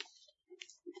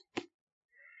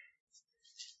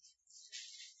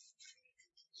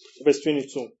 Verse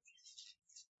 22.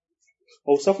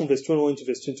 I'll start from verse 21 to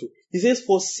verse 22. He says,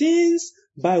 "For since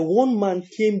by one man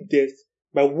came death,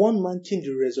 by one man came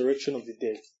the resurrection of the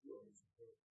dead."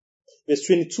 Verse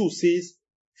 22 says,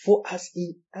 "For as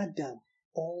in Adam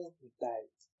all died."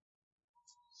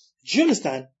 Do you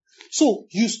understand? So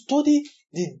you study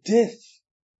the death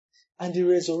and the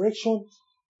resurrection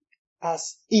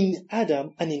as in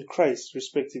Adam and in Christ,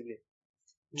 respectively.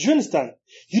 Do you understand?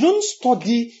 You don't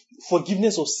study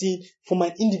forgiveness of sin from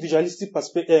an individualistic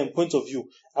point of view.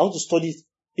 I want to study it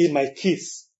in my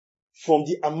case, from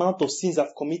the amount of sins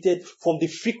I've committed, from the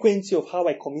frequency of how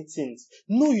I commit sins.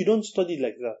 No, you don't study it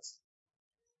like that.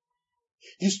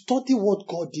 You study what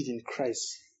God did in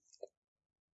Christ.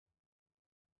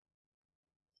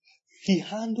 He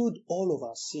handled all of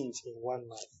our sins in one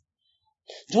man.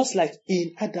 Just like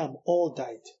in Adam, all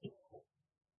died.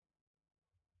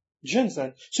 Do you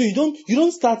understand? So you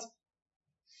don't start.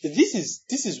 This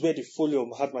is where the folio of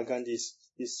Mahatma Gandhi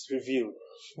is revealed.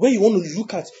 Where you want to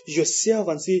look at yourself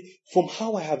and say, from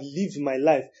how I have lived my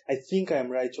life, I think I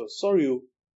am righteous. Sorry,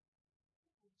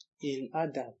 in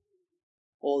Adam,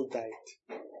 all died.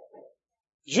 Do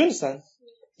you understand?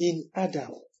 In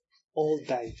Adam, all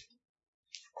died.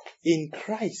 In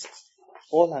Christ,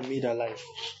 all are made alive.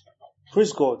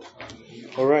 Praise God.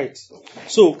 Alright.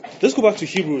 So, let's go back to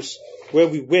Hebrews, where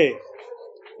we were.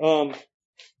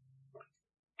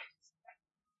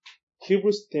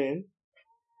 Hebrews 10,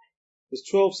 verse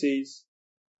 12 says,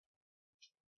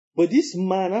 but this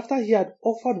man, after he had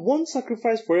offered one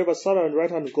sacrifice forever, sat on the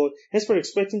right hand of God, henceforth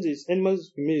expecting his enemies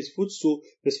to be made his footstool.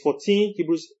 Verse 14,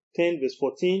 Hebrews 10, verse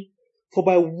 14. For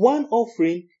by one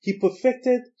offering he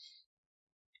perfected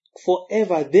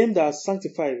forever them that are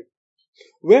sanctified,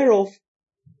 whereof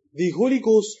the Holy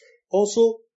Ghost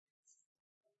also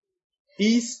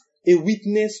is a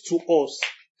witness to us,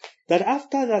 that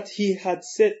after that he had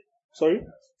said,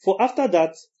 for after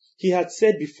that he had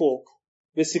said before,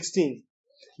 verse 16,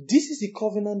 this is the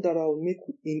covenant that I will make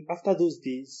in after those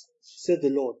days, said the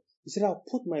Lord. He said, I'll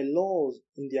put my laws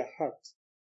in their heart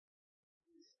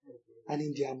and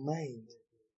in their mind.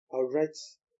 I'll write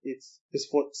it. Verse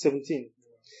 17.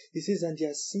 He says, and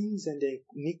their sins and their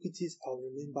iniquities I'll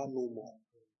remember no more.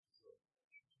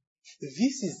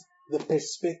 This is the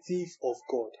perspective of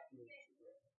God.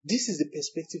 This is the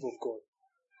perspective of God.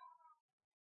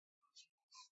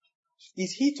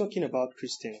 Is he talking about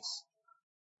Christians?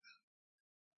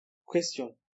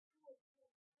 Question.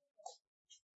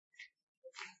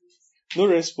 No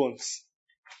response.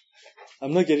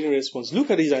 I'm not getting a response. Look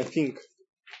at it and think.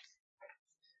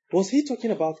 Was he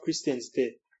talking about Christians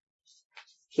there?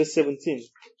 Verse 17.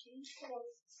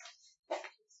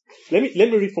 Let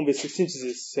me read from verse 16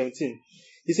 to 17.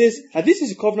 He says, and this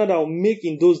is the covenant I will make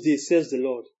in those days, says the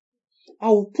Lord. I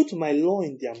will put my law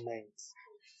in their minds,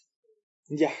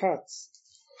 in their hearts,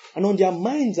 and on their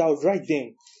minds I will write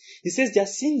them. He says, their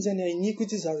sins and their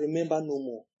iniquities I remember no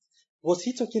more. Was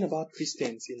he talking about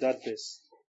Christians in that verse?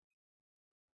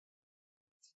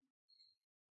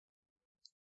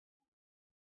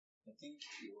 I think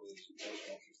it was verse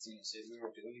 15. It said,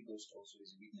 whereof the Holy Ghost also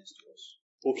is a witness to us.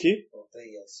 Okay. After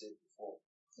he had said before,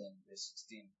 then verse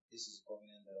 16, this is the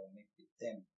covenant that I'll make with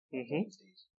them Mm-hmm. those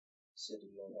days. Said the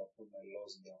Lord, I'll put my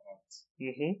laws in their hearts,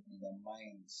 Mm-hmm. in their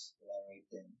minds will I write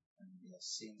them, and their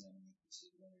sins and iniquities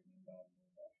will I remember no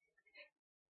more.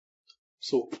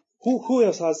 So, who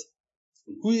else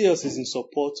is in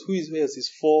support, who else is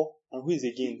for, and who is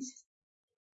against?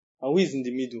 And who is in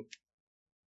the middle?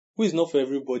 Who is not for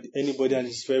anybody and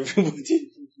is for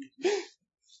everybody?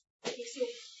 Okay, so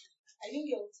I didn't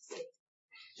get what you said.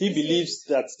 He believes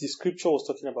that the scripture was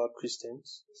talking about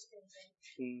Christians.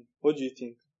 What do you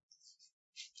think?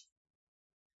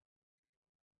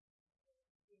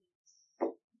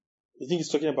 You think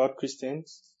he's talking about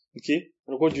Christians? Okay.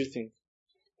 And what do you think?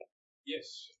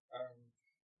 Yes,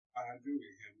 I agree with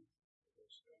him.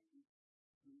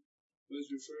 He was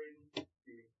referring to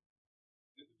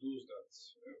those that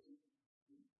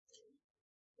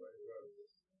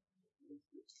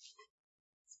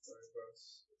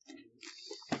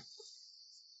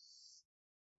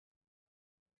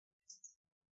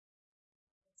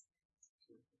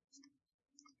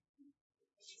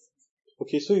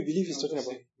Okay, so you believe he's talking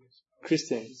about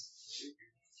Christians.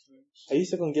 Are you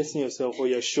second guessing yourself or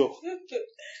you're sure? I think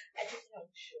I'm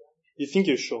sure. You think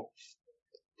you're sure?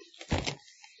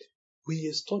 When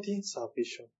you're studying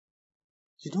salvation,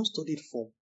 you don't study it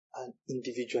from an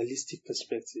individualistic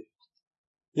perspective.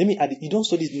 Let me add it. You don't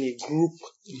study it in a group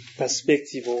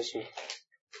perspective also.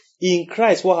 In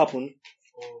Christ, what happened?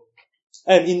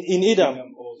 In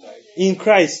Adam, in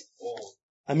Christ,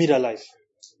 I made alive.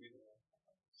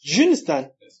 Do you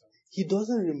understand? He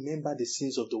doesn't remember the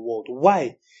sins of the world.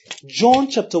 Why? John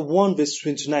chapter 1 verse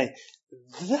 29.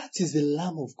 That is the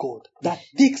Lamb of God that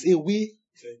takes away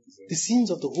the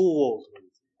sins of the whole world.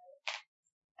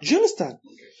 Do you understand?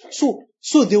 So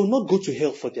they will not go to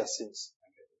hell for their sins.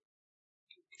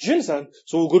 Do you understand?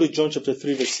 So we'll go to John chapter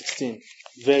 3 verse 16.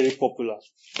 Very popular.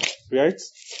 Right?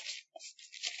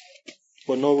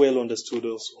 But not well understood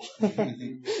also.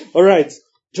 Alright.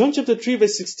 John chapter 3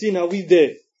 verse 16. Are we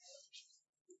there?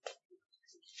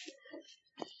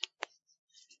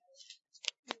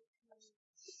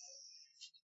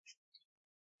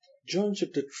 John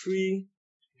chapter 3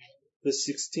 verse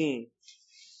 16.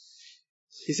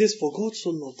 He says, for God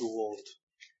so loved the world.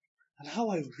 And how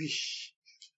I wish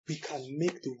we can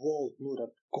make the world know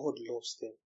that God loves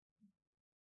them.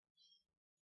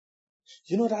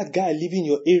 You know that guy living in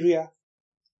your area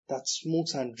that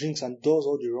smokes and drinks and does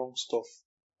all the wrong stuff?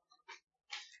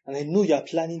 And I know you are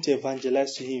planning to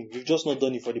evangelize to him. You've just not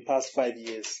done it for the past 5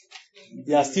 years.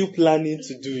 You are still planning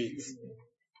to do it.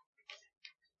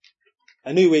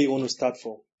 I know where you want to start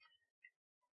from.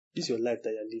 This is your life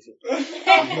that you are living.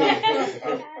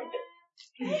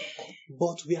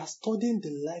 But we are studying the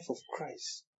life of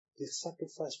Christ, the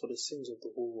sacrifice for the sins of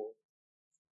the whole world.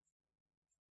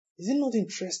 Is it not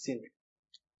interesting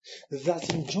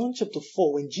that in John chapter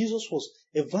 4, when Jesus was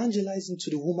evangelizing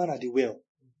to the woman at the well,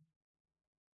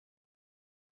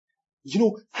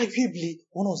 Arguably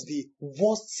one of the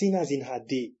worst sinners in her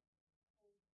day.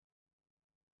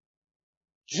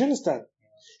 Do you understand?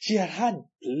 She had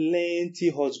plenty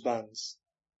husbands.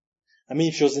 I mean,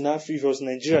 if she was in Africa, if she was in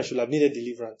Nigeria, she would have needed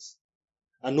deliverance.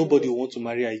 And nobody would want to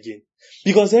marry her again.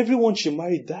 Because everyone she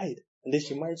married died. And then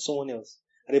she married someone else.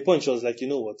 At the point she was like, you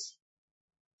know what?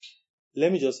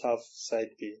 Let me just have side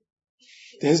pay.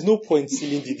 There's no point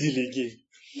sealing the deal again.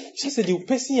 She said the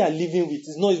person you are living with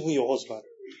is not even your husband.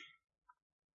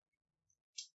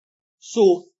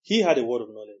 So, he had a word of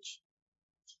knowledge.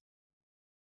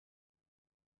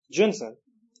 Do you understand?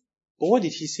 But what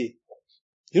did he say?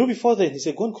 Before then, he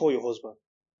said, go and call your husband.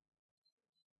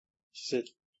 She said,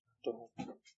 don't.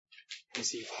 He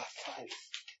said, you've had 5.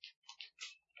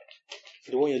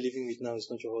 The one you're living with now is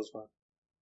not your husband.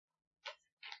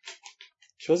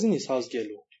 She wasn't his house girl.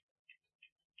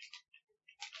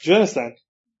 Do you understand?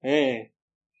 They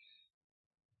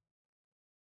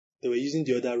were using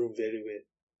the other room very well.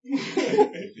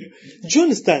 Do you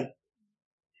understand?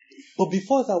 But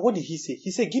before that, what did he say?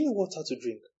 He said, give me water to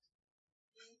drink.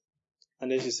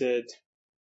 And then she said,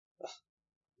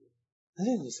 and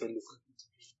then he said, look,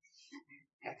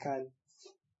 I can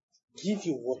give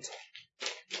you water.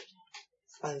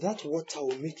 And that water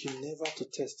will make you never to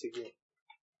thirst again.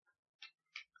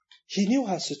 He knew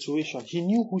her situation. He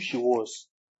knew who she was.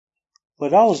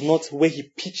 But that was not where he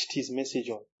pitched his message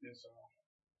on. Yes, sir.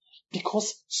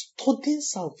 Because studying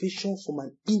salvation from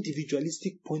an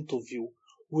individualistic point of view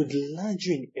would land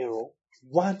you in error.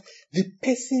 One, the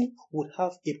person would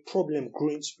have a problem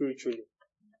growing spiritually.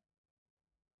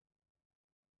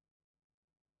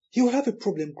 He would have a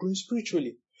problem growing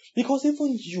spiritually. Because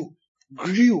even you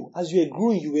grew, as you were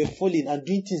growing, you were falling and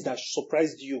doing things that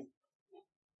surprised you.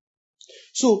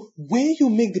 So, when you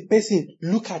make the person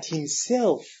look at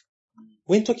himself,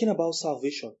 when talking about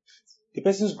salvation, the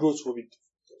person's growth will be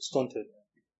stunted.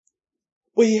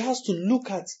 But he has to look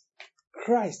at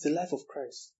Christ, the life of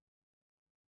Christ.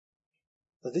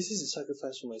 That this is the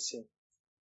sacrifice for my sin.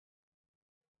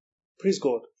 Praise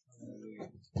God.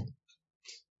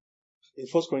 In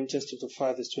 1 Corinthians chapter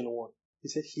 5 verse 21, he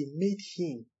said, he made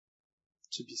him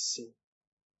to be sin,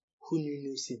 who knew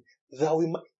no sin. That we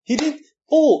might, he didn't,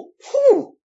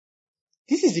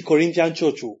 this is the Corinthian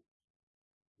church. Oh.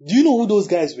 Do you know who those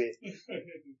guys were?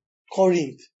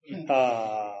 Corinth.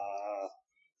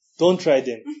 Don't try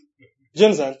them. Do you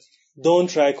understand? Don't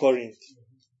try Corinth.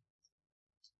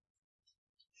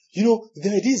 There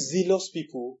are these zealous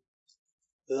people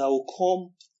that will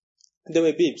come. They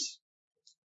were babes.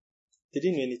 They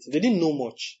didn't know anything. They didn't know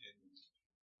much.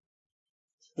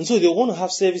 And so they want to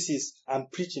have services and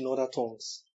preach in other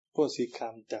tongues. Paul say,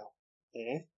 calm down.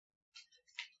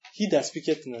 He that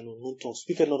speaketh in an unknown tongue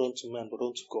speaketh not unto man, but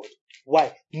unto God.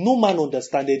 Why? No man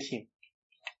understandeth him.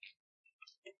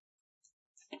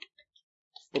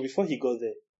 But before he got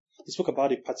there, he spoke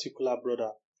about a particular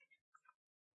brother.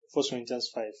 1 Corinthians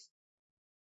 5.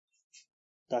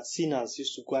 That sinners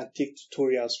used to go and take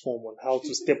tutorials from on how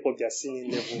to step up their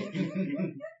sinning level.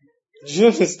 Do you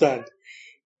understand?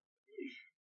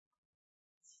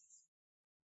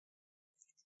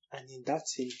 And in that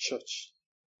same church,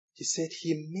 he said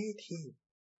he made him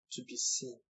to be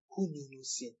sin, who knew no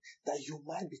sin, that you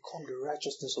might become the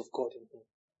righteousness of God in him.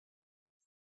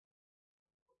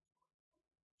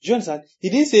 Do you understand? He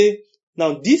didn't say,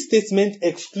 now this statement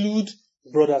exclude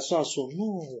brother so and so.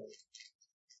 No.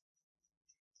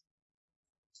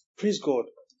 Praise God.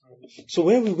 So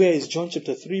where we were is John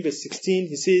chapter 3 verse 16.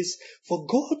 He says, for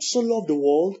God so loved the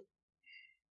world,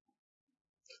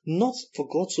 not for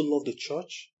God so loved the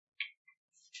church,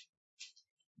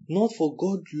 not for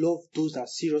God loved those that are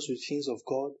serious with things of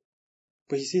God,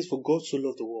 but he says, for God so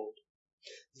loved the world,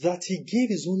 that he gave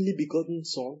his only begotten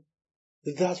Son,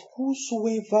 that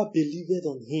whosoever believeth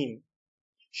on him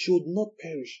should not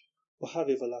perish, but have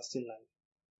everlasting life.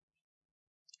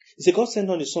 He said, God sent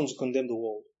not his Son to condemn the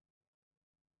world,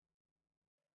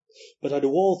 but that the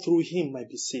world through him might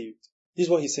be saved. This is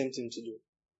what he sent him to do.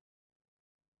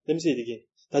 Let me say it again.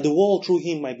 That the world through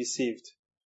him might be saved.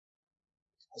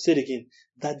 I'll say it again.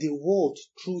 That the world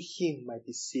through him might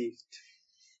be saved.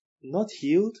 Not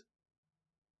healed,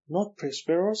 not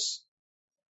prosperous,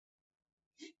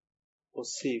 but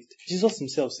saved. Jesus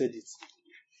himself said it.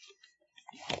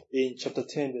 In chapter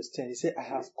 10 verse 10, he said, I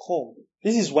have come.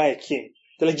 This is why I came.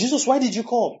 They're like, Jesus, why did you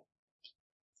come?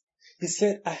 He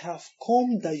said, I have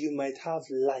come that you might have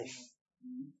life.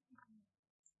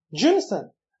 Do you understand?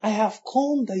 I have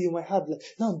come that you might have life.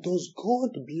 Now, does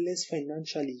God bless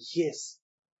financially? Yes.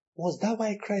 Was that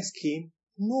why Christ came?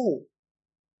 No.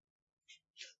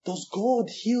 Does God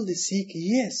heal the sick?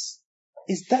 Yes.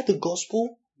 Is that the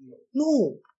gospel?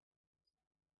 No.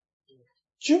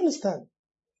 Do you understand?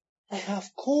 I have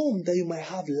come that you might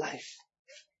have life.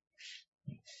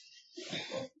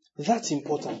 That's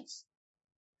important.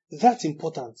 That's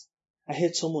important. I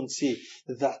heard someone say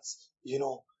that,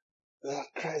 that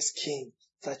Christ came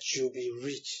that you'll be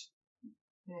rich.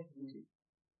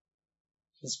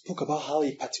 He spoke about how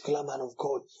a particular man of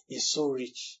God is so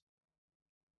rich.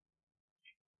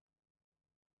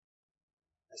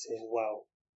 I said, wow.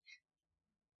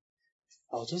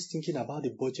 I was just thinking about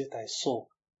the budget I saw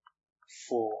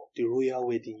for the royal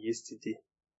wedding yesterday.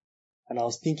 And I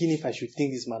was thinking if I should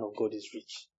think this man of God is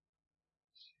rich.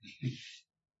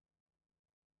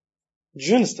 Do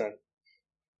you understand?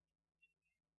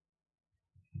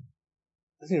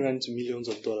 I think it ran to millions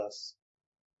of dollars.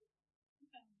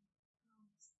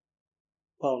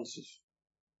 Pounds.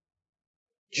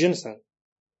 Do you understand?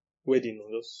 Wedding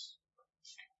or just.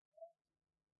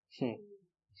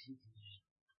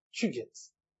 Do you get?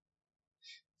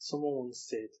 Someone once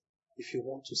said, if you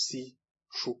want to see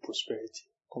true prosperity,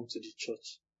 come to the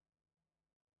church.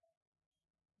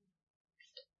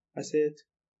 I said,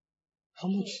 how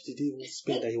much did he even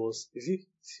spend that he was?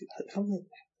 How much?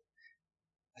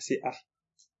 I said,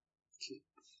 okay.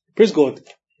 Praise God.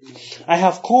 I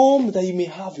have come that you may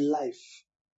have life.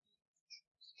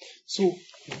 So,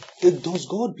 does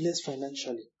God bless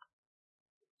financially?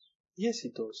 Yes, He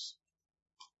does.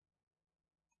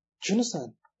 Do you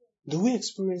understand? Do we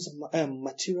experience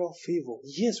material favor?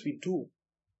 Yes, we do.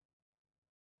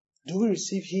 Do we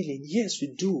receive healing? Yes,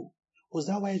 we do. Was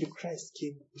that why the Christ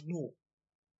came? No.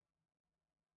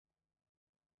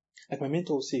 Like my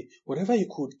mentor would say, whatever you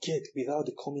could get without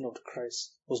the coming of the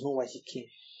Christ was not why He came.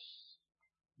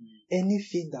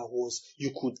 Anything that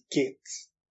you could get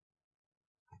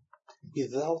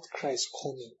without Christ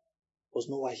coming was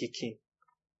not why He came.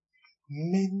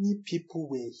 Many people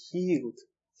were healed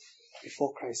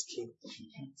before Christ came.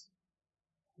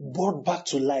 Brought back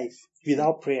to life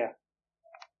without prayer.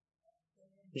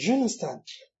 Do you understand?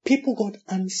 People got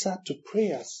answered to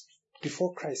prayers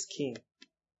before Christ came.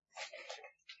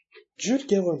 Do you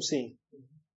get what I'm saying?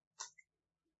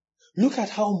 Look at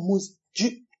how Moses, do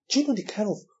you know the kind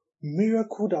of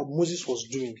miracle that Moses was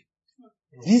doing?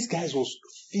 These guys was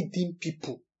feeding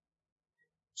people.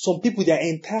 Some people, their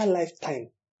entire lifetime,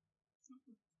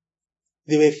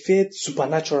 they were fed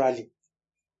supernaturally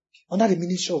under the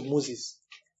ministry of Moses.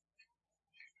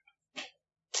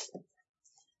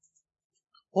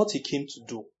 What he came to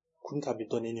do couldn't have been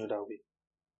done any other way.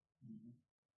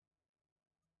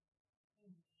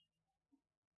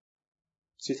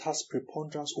 So it has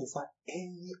preponderance over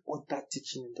any other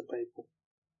teaching in the Bible.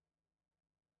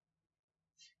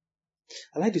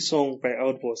 I like the song by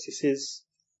Outburst. It says,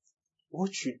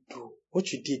 what you do,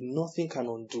 what you did, nothing can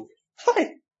undo.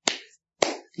 Hi!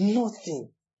 Nothing.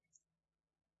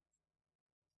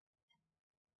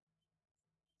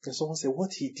 And someone said,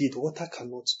 what he did, water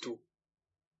cannot do.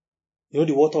 You know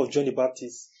the water of John the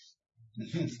Baptist?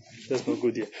 Let's not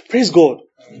go there. Praise God.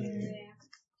 Yeah.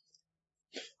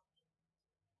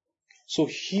 So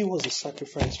he was the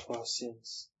sacrifice for our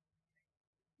sins.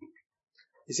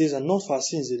 He says, and not for our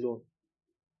sins alone.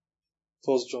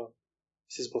 1 John.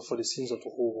 He says, but for the sins of the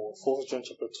whole world. 1 John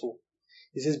chapter 2.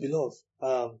 He says, beloved,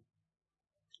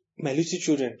 my little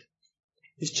children,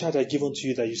 this child I give unto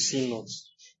you that you sin not.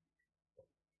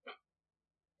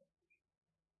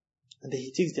 And then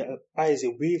he takes their eyes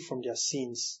away from their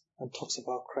sins and talks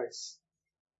about Christ.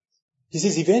 He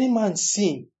says, if any man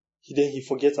sin, then he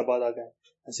forgets about that guy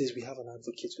and says, we have an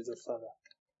advocate with the Father.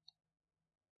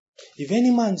 If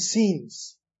any man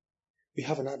sins, we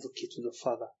have an advocate with the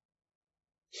Father.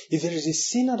 If there is a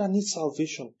sinner that needs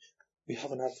salvation, we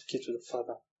have an advocate with the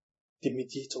Father, the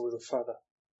mediator with the Father.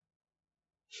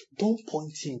 Don't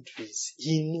point him to his.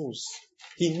 He knows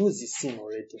his sin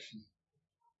already.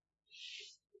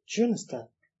 Do you understand?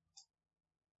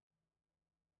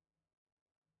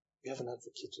 We have an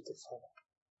advocate with the Father.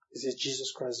 He says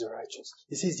Jesus Christ the righteous.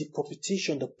 He says the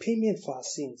propitiation, the payment for our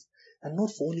sins, and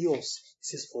not for only us.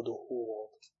 He says for the whole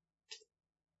world.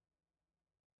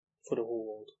 For the whole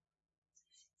world.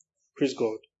 Praise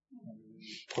God.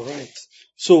 Alright.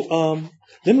 So,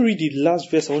 let me read the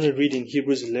last verse I want to read in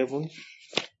Hebrews 11.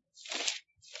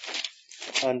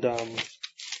 And,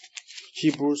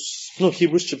 Hebrews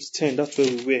chapter 10, that's where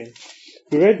we were.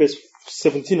 We read verse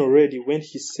 17 already when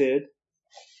he said,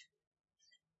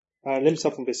 let me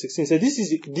start from verse 16. He said, this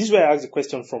is where I asked the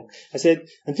question from. I said,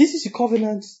 and this is the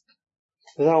covenant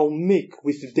that I will make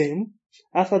with them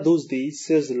after those days,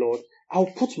 says the Lord. I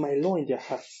will put my law in their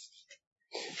hearts,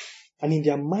 and in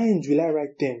their minds will I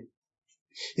write them.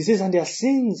 He says, and their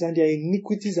sins and their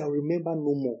iniquities I will remember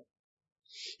no more.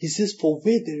 He says, for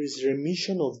where there is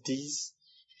remission of these,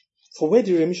 For where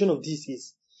the remission of this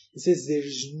is, it says there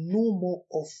is no more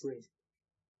offering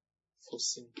for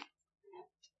sin.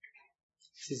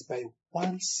 It says by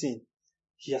one sin,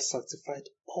 he has sanctified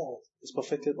all, he's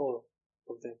perfected all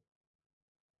of them.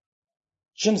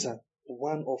 Do you understand?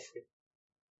 One offering.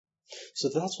 So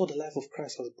that's what the life of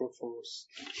Christ has brought for us.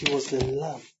 He was the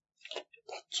Lamb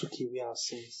that took away our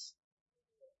sins.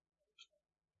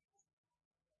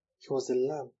 He was the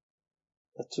Lamb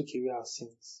that took away our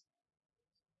sins.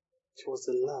 He was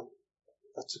the Lamb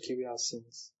that took away our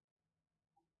sins.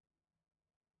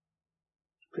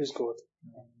 Praise God.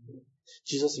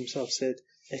 Jesus himself said,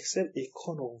 except a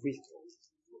corn of wheat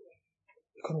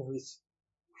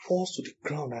falls to the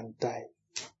ground and die.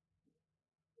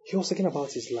 He was talking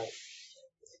about his life.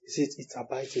 He said, it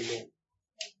abides alone.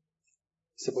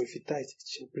 He said, but if it dies, it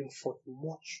shall bring forth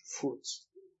much fruit.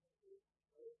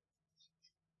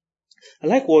 I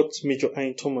like what Major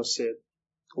Ian Thomas said,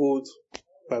 old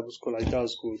Bible scholar, that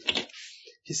was good.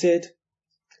 He said,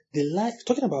 the life,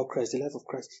 talking about Christ, the life of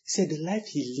Christ, he said the life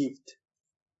he lived.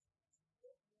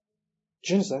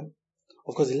 Do you understand?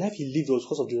 Of course, the life he lived was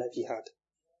because of the life he had.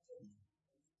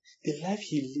 The life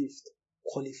he lived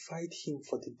qualified him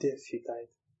for the death he died.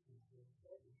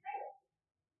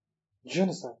 Do you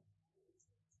understand?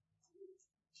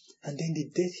 And then the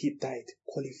death he died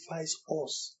qualifies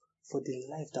us for the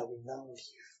life that we now live.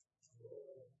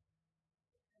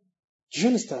 Do you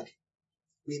understand?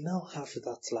 We now have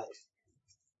that life.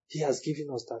 He has given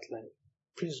us that life.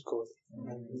 Praise God.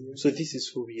 Amen. So this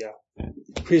is who we are.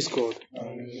 Praise God.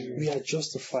 Amen. We are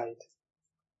justified.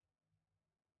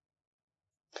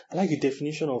 I like the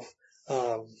definition of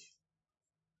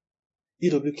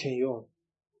E.W. Kenyon.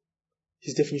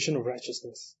 His definition of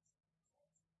righteousness.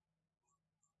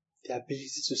 The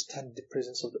ability to stand in the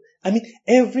presence of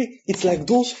it's like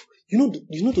those, you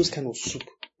know those kind of soup.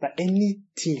 That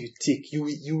anything you take, you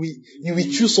will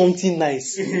choose something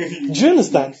nice. Do you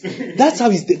understand? That's how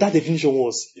that definition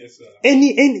was. Yes, sir.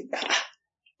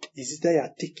 Is it that you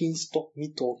are taking stock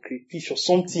meat or crayfish or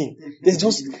something? There's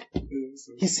just,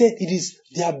 he said it is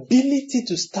the ability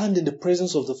to stand in the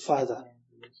presence of the Father.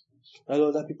 I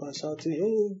love that people are shouting,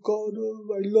 oh God, oh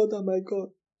my Lord and my God.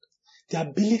 The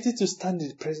ability to stand in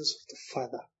the presence of the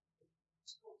Father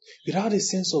without a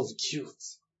sense of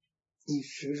guilt,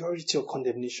 inferiority or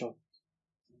condemnation.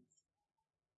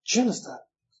 Do you understand?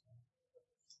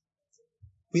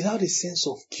 Without a sense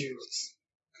of guilt,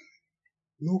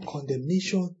 no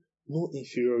condemnation, no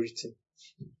inferiority.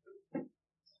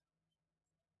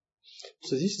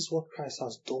 So this is what Christ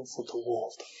has done for the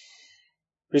world.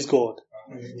 Praise God.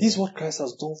 Amen. This is what Christ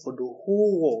has done for the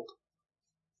whole world.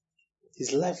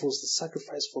 His life was the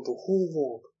sacrifice for the whole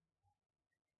world.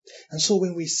 And so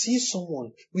when we see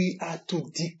someone, we are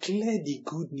to declare the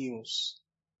good news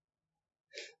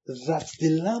that the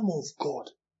Lamb of God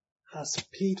has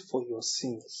paid for your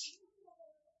sins.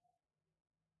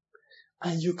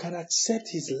 And you can accept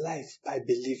his life by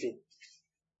believing.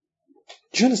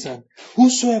 Do you understand?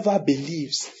 Whosoever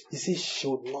believes, he says,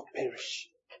 shall not perish.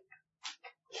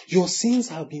 Your sins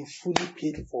have been fully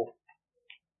paid for.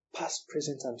 Past,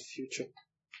 present, and future.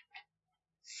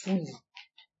 Fully.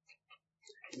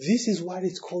 This is why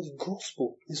it's called the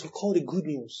gospel. It's called the good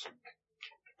news.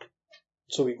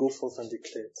 So we go forth and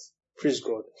declare it. Praise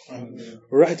God. Amen.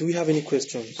 Right, do we have any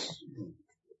questions?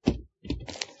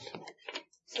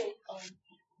 So,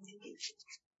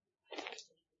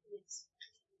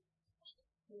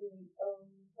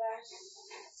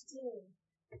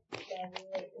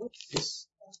 yes.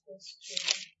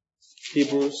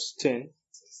 Hebrews 10.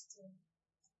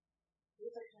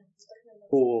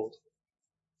 Whole world.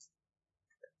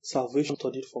 Salvation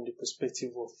studied from the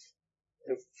perspective of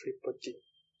everybody.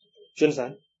 Do you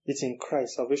understand? It's in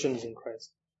Christ. Salvation is in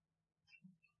Christ.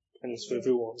 And it's for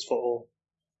everyone. It's for all.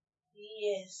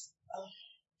 Yes.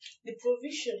 The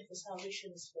provision for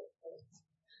salvation is for all.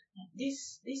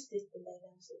 This is the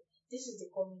guidance. This is the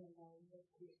coming of our Lord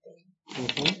with them.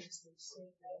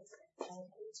 I'll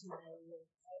put my Lord.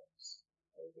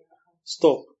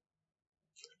 Stop.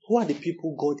 Who are the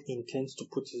people God intends to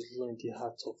put his law in the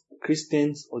hearts of?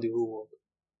 Christians or the whole world?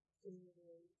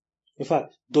 In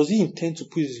fact, does he intend to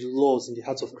put his laws in the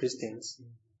hearts of Christians?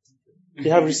 They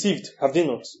have received, have they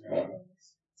not?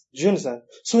 Do you understand?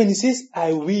 So when he says,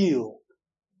 I will,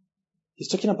 he's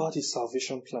talking about his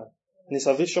salvation plan. And his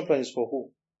salvation plan is for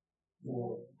who?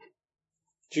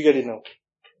 Do you get it now?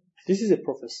 This is a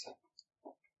prophecy.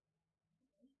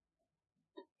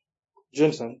 Do you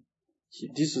understand?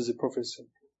 This is a prophecy.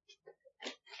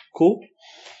 Cool?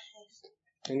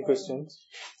 Any questions?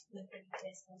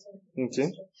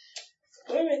 Okay.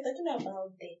 When we're talking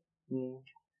about death,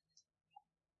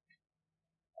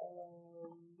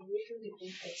 reading the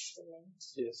Old Testament,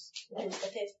 Yes. we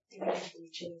started reading from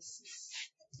Genesis.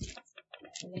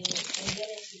 And then in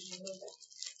Genesis, you know that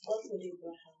God told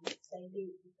Abraham,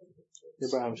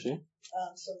 Abraham, she?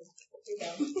 sorry,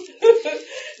 Abraham,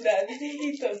 that the day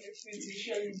he took the food, he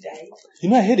surely died. You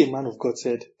know, I heard a man of God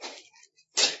said,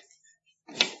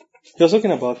 he was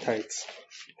talking about tithes.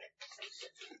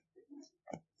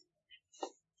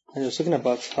 And he was talking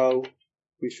about how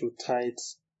we should tithe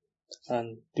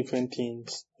and different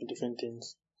things. And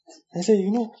I said,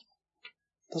 you know,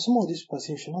 there's some of these people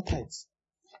saying you should not tithe.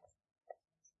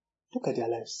 Look at their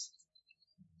lives.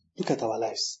 Look at our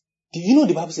lives. Do you know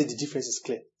the Bible says the difference is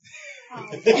clear?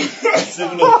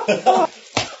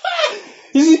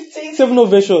 You see, 7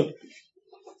 version.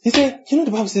 He said, you know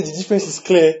the Bible says the difference is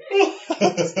clear.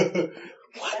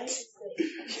 What?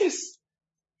 Yes.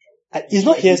 It's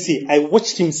not hearsay. I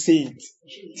watched him say it.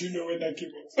 Do you know where that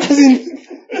came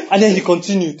from? And then he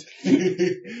continued.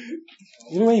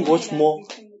 You know when you watch more?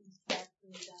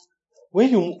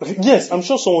 Yes, I'm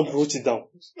sure someone wrote it down.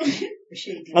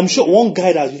 I'm sure one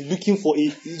guy that has been looking for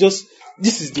it, this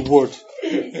is the word.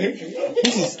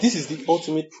 This is the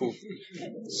ultimate proof.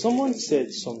 Someone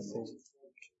said something.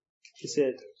 He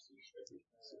said,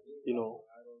 you know,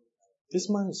 this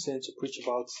man is sent to preach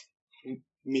about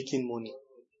making money.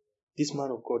 This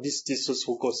man of God, this is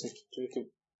what God sent to make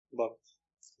about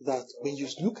that. When you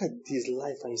look at his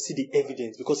life and you see the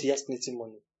evidence, because he has plenty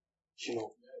money, you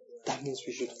know, that means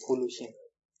we should follow him.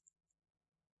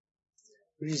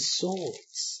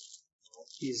 Results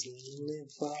is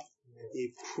never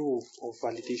a proof of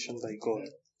validation by God.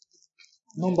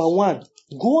 Number one,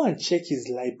 go and check his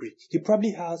library. He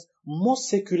probably has more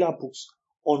secular books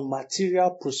on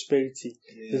material prosperity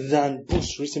than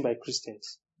books written by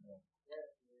Christians.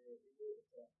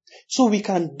 So we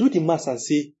can do the math and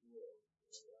say,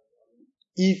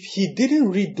 if he didn't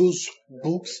read those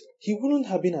books, he wouldn't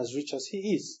have been as rich as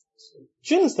he is.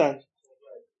 Do you understand?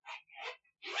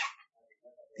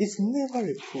 It's never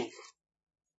a proof.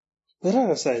 The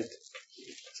other side,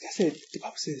 like I said, the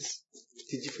Bible says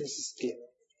the difference is clear.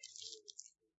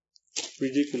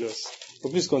 Ridiculous.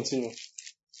 But please continue. I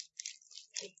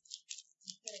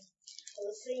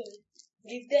was saying,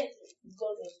 the death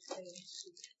God was trying to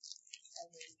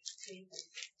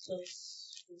so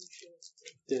spiritual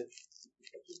death.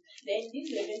 Okay. Then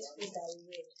these 11 schools that we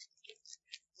read,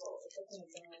 we're talking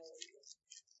about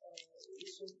the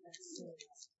soul that sins.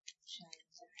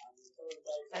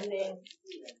 And then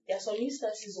there are some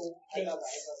instances of death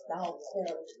that are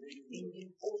called in the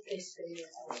Old Testament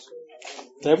also.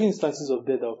 There are instances of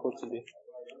death that are called today.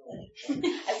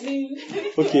 I mean,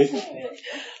 okay,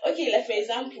 like for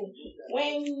example,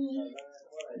 when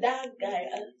that guy,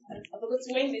 I forgot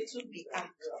when they took the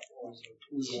ark.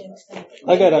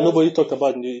 That guy that nobody talked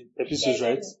about in the episodes,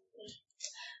 right?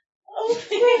 Oh.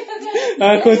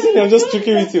 Continue, I'm just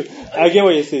joking with you. I get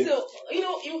what you're saying. So, you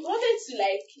know, he wanted to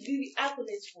like do the ark on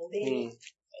its phone, then he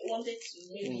wanted to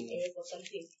maybe air for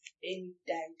something, then he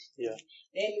died. Yeah.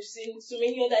 Then you've seen so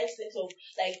many other instances of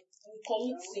like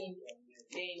commit sin,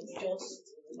 then just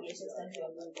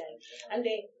die. And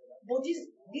then, but these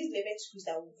 11 schools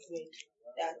that we've read,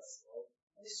 that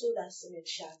the soul that sinned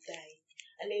shall die.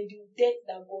 And then the death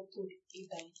that God told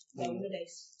Adam, that we know that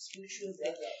is spiritual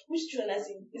death. Which one as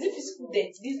in, is it physical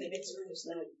death? These 11 schools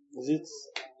now. Is it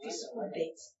physical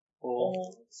death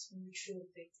or spiritual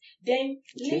death? Then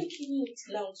linking it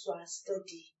now to our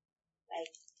study,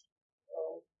 like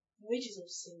wages of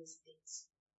sin is death,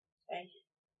 right?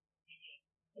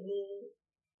 I mean,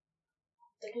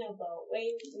 talking about when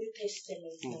New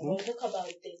Testament, when we talk about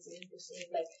death in New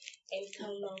Testament, like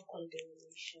eternal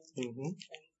condemnation,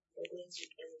 like we're going to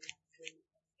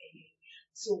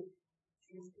so.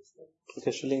 Okay,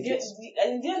 I should link Do it.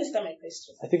 you understand my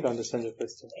question? I think I understand your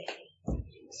question.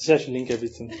 So I should link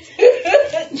everything. Your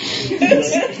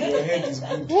head is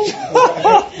good.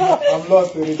 I'm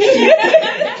lost in it.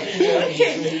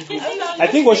 I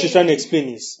think what she's trying to explain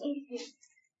is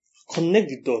connect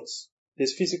the dots.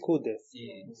 There's physical death,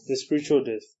 there's spiritual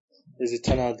death, there's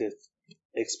eternal death.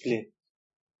 Explain.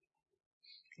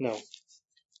 Now,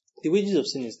 the wages of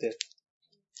sin is death.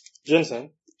 Do you understand?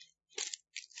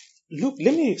 Look,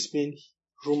 let me explain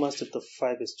Romans chapter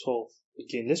 5 verse 12.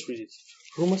 Again, let's read it.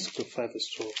 Romans chapter 5 verse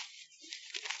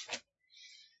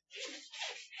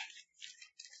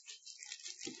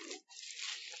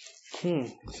 12.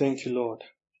 Thank you, Lord.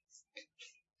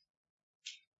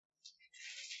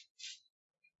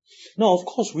 Now, of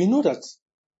course, we know that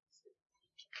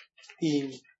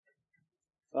in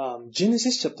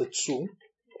Genesis chapter 2,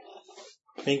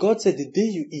 when God said, the day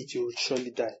you eat, you will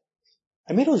surely die.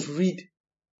 I made us read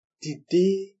the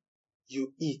day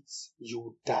you eat,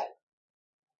 you die.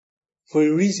 For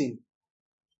a reason.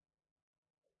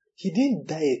 He didn't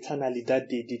die eternally that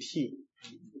day, did he?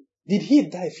 Did he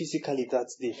die physically that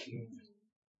day?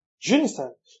 Do you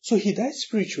understand? So he died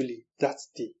spiritually that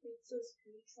day. So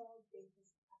spiritual death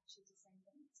is actually different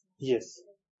than eternal Yes.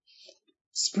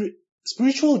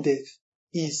 Spiritual death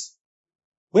is,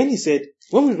 when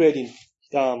we read in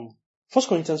 1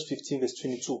 Corinthians 15 verse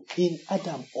 22, in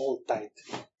Adam all died.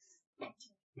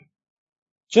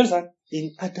 Do you understand?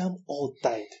 In Adam all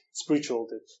died. Spiritual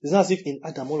death. It's not as if in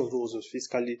Adam all of those was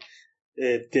physically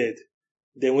dead.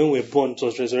 Then when we're born, it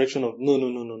was resurrection of,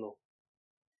 no.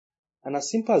 And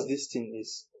as simple as this thing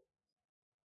is,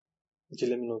 okay,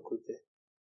 let me not go there.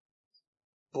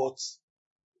 But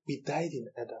we died in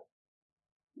Adam.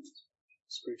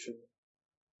 Spiritually.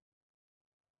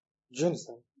 Do you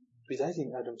understand? We died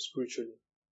in Adam spiritually.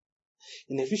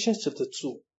 In Ephesians chapter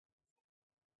 2,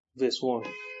 verse 1,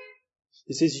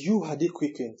 it says, you had it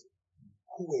quickened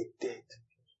who were dead.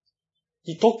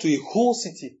 He talked to a whole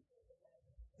city.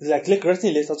 It's like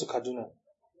writing a letter to Kaduna.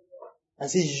 And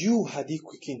says, you had it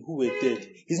quickened who were dead.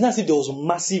 It's not as if there was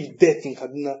massive death in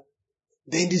Kaduna.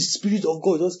 Then the Spirit of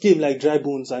God just came like dry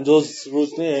bones and just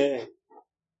rose there.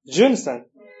 Do you understand?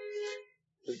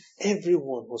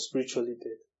 Everyone was spiritually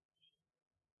dead.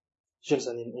 Do you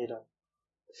understand? In Adam.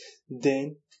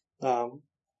 Then,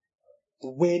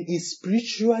 when a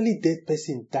spiritually dead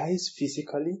person dies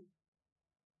physically,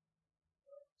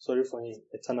 sorry for him,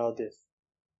 eternal death.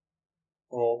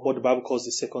 Or what the Bible calls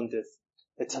the second death.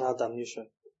 Eternal damnation.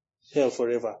 Hell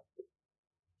forever.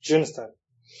 Do you understand?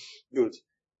 Good.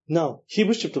 Now,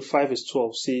 Hebrews chapter 5 verse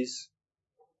 12 says,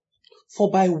 for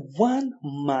by one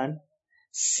man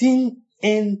sin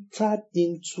entered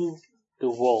into the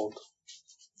world.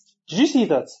 Did you see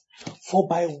that? For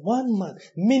by one man,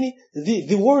 meaning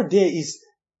the word there is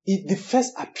the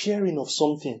first appearing of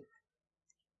something.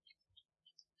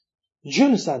 Do you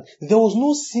understand? There was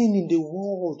no sin in the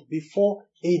world before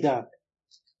Adam.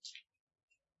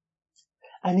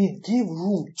 And it gave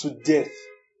room to death.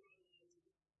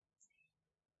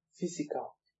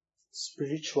 Physical,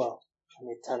 spiritual, and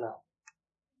eternal.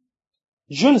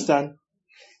 Do you understand?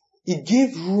 It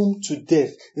gave room to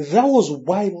death. That was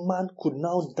why man could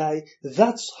now die.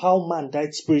 That's how man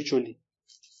died spiritually.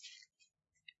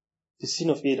 The sin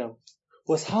of Adam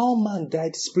was how man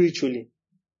died spiritually.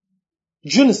 Do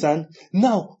you understand?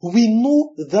 Now, we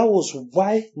know that was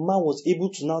why man was able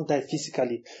to now die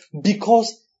physically.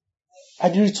 Because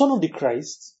at the return of the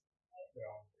Christ,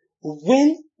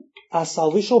 when our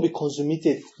salvation will be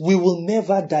consummated, we will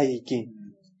never die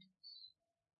again.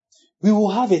 We will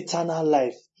have eternal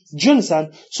life. Do you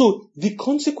understand? So, the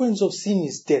consequence of sin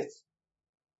is death.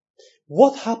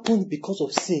 What happened because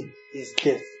of sin is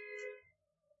death.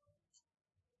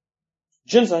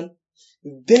 Do you understand?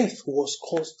 Death was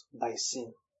caused by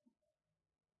sin.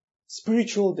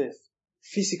 Spiritual death,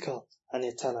 physical and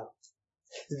eternal.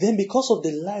 Then because of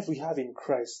the life we have in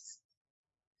Christ,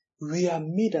 we are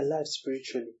made alive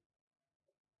spiritually.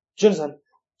 Do you understand?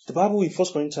 The Bible in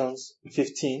 1 Corinthians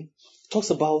 15 talks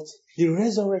about the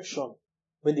resurrection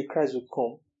when the Christ will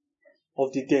come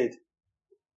of the dead.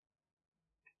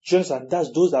 Do you understand?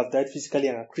 That's those that have died physically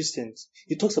and are Christians.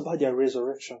 It talks about their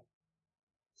resurrection.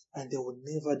 And they will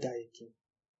never die again.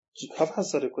 Have I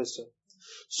answered the question?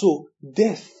 So,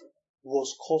 death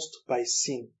was caused by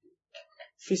sin.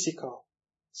 Physical,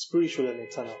 spiritual, and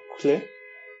eternal. Clear?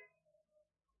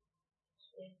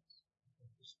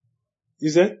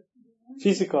 Is it?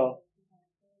 Physical.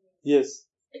 Yes.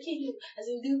 Okay, no, as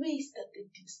in the way he started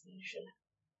this nation,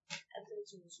 I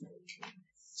thought it was spiritual.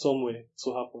 Somewhere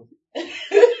to happen.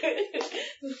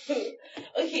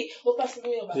 Okay, but Pastor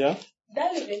Moyoba, Yeah?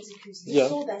 that Leviticus, the Yeah.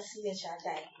 soul that sinneth shall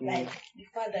die. Like the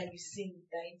fact that you sin, you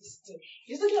die. This thing.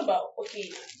 You're talking about, okay.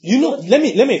 You know, let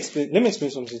me explain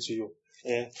something to you.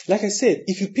 Yeah. Like I said,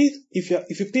 if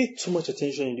you pay too much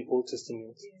attention in the Old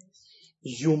Testament,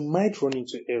 you might run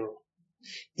into error.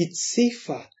 It's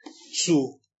safer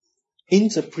to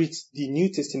interpret the New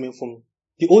Testament from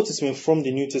the Old Testament from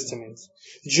the New Testament.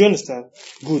 Do you understand?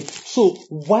 Good. So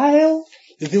while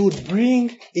they would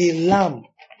bring a lamb,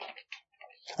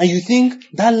 and you think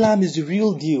that lamb is the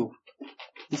real deal,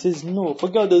 he says, no,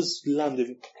 forget those lamb.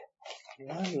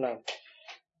 One lamb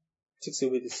takes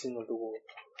away the sin of the world.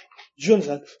 Do you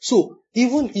understand? So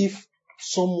even if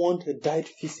someone died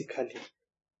physically,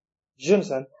 do you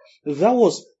understand? That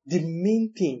was the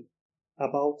main thing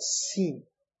about sin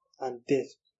and death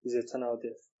is eternal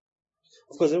death.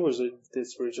 Of course, everyone was dead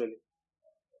spiritually.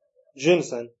 Do you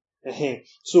understand?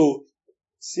 So,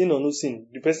 sin or no sin,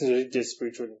 the person is already dead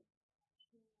spiritually.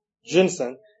 Do you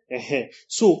understand?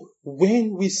 So,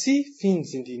 when we see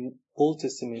things in the Old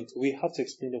Testament, we have to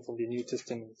explain them from the New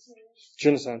Testament. Do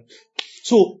you understand?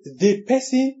 So, the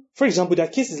person, for example, there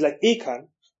are cases like Achan,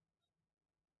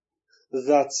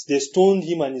 that they stoned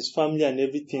him and his family and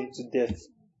everything to death.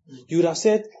 You would have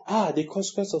said, the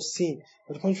consequence of sin,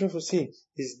 the punishment for sin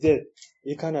is death.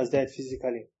 Achan has died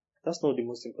physically. That's not the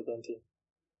most important thing.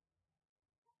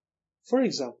 For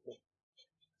example,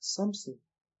 Samson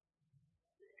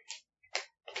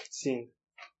sinned,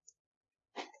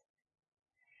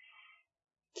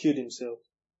 killed himself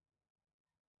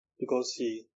because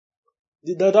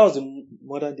that was the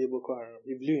modern day Boko Haram.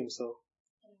 He blew himself.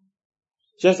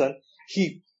 Just that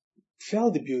he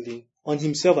fell the building on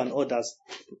himself and others.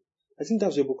 I think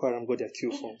that's where Boko Haram got their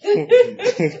cue from. Do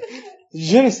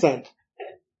you understand?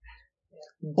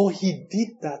 But he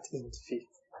did that in faith.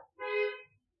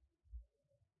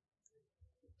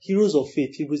 Heroes of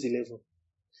faith, Hebrews 11.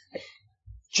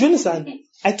 Do you understand?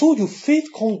 I told you faith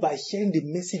comes by hearing the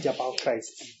message about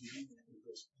Christ.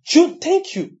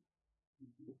 Thank you. Do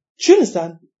you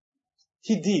understand?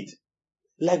 He did.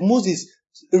 Like Moses,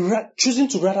 choosing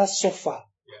to rather suffer.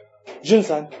 Do you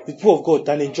understand? The people of God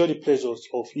than enjoy the pleasures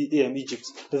of Egypt.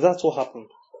 That's what happened.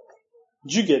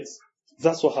 Do you get?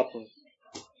 That's what happened.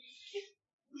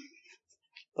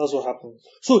 That's what happened.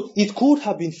 So it could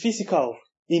have been physical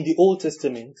in the Old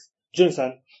Testament. Do you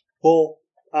understand? But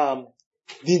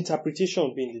the interpretation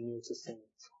will be in the New Testament.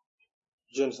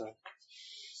 Do you understand?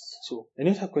 So,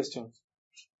 any other questions?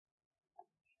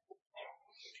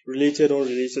 Related or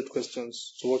unrelated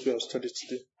questions to what we have studied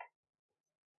today?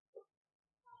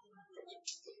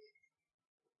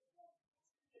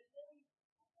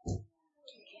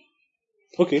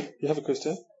 Okay, you have a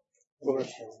question? Go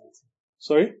ahead.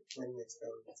 Sorry?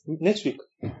 Next week.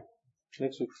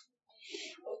 Next week.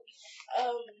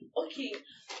 Okay.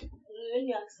 Let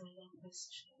me ask another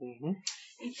question.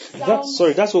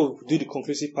 That's what we'll do the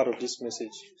conclusive part of this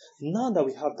message. Now that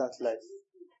we have that life,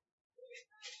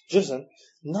 Jason,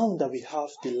 now that we have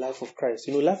the life of Christ,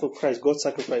 life of Christ, God's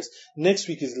sacrifice. Next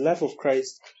week is life of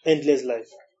Christ, endless life.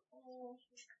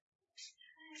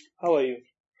 How are you?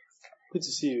 Good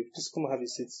to see you. Please come and have a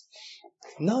seat.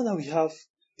 Now that we have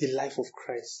the life of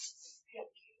Christ,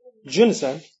 do you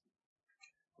understand?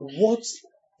 What's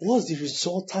the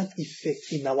resultant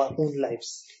effect in our own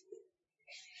lives?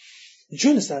 Do you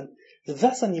understand?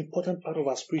 That's an important part of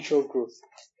our spiritual growth.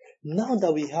 Now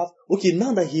that we have,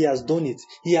 now that He has done it,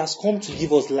 He has come to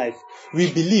give us life.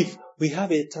 We believe we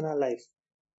have eternal life.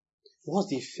 What's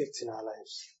the effect in our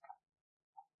lives?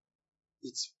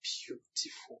 It's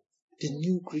beautiful. The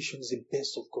new creation is the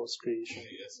best of God's creation.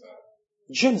 Yes, sir.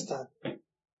 Do you understand?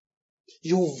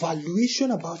 Your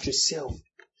valuation about yourself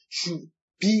should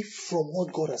be from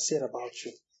what God has said about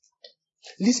you.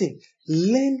 Listen,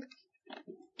 learn.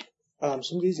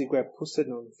 Some days ago I posted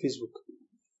on Facebook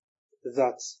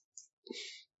that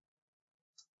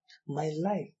my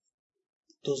life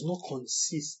does not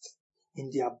consist in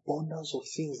the abundance of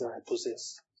things that I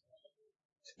possess.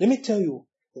 Let me tell you,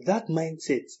 that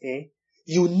mindset,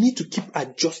 you need to keep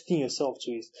adjusting yourself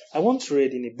to it. I once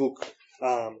read in a book,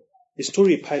 a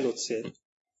story a pilot said,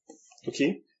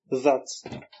 that,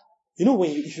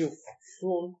 if you've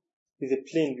flown with a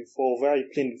plane before, via a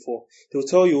plane before, they'll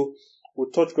tell you, we'll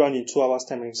touch ground in 2 hours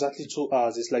time, and exactly 2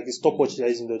 hours, it's like the stopwatch they're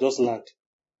using, they'll just land.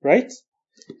 Right?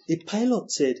 A pilot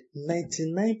said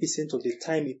 99% of the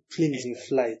time a plane is in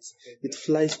flight, it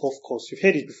flies off course. You've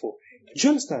heard it before. Do you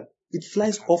understand? It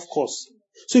flies off course.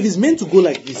 So if it's meant to go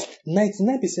like this,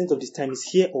 99% of the time is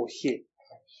here or here.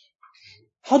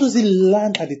 How does it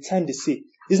land at the time they say?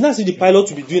 It's not as if the pilot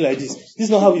will be doing like this. This is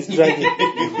not how he's driving.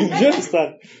 Do you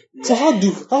understand? So how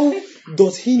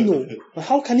does he know?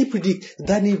 How can he predict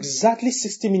that in exactly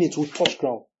 60 minutes will touch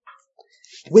ground?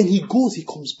 When he goes, he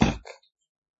comes back.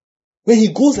 When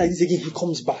he goes like this again, he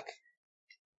comes back.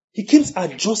 He keeps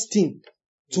adjusting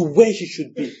to where he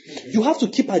should be. You have to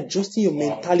keep adjusting your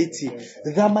mentality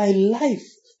that my life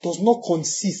does not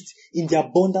consist in the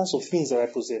abundance of things that I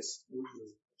possess.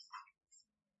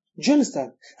 Do you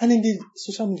understand? And in the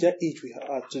social media age we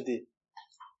are today,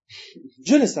 do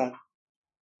you understand?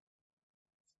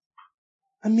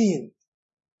 I mean,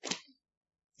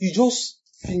 you just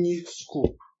finish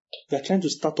school. You are trying to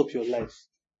start up your life.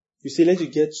 You say, let you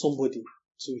get somebody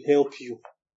to help you.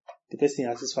 The person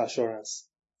asks for assurance.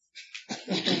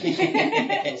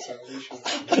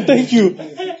 Thank you. Do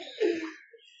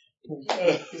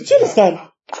you understand?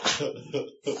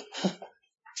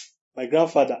 My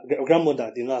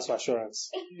grandmother did not ask for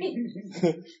assurance.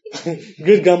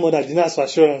 Great grandmother did not ask for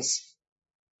assurance.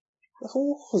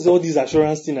 What's all this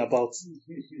assurance thing about?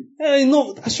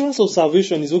 No, assurance of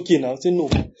salvation is okay now. Say no.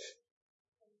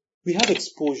 We have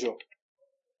exposure.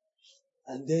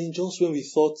 And then just when we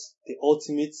thought the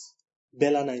ultimate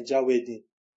Bella Naija wedding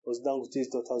was Dangote's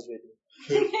daughter's wedding.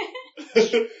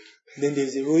 Then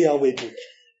there's a royal wedding.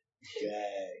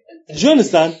 Do you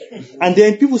understand? And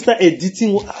then people start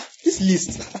editing this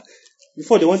list.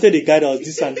 Before they wanted a guy that was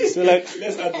this and this. We're like,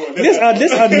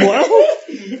 let's add more.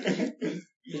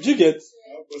 Did you get?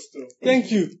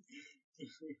 Thank you.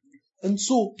 And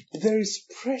so there is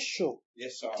pressure.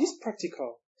 Yes, sir. This is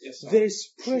practical. Yes, sir. There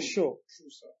is pressure. True,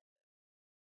 sir.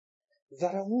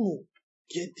 That I want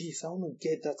to get this, I want to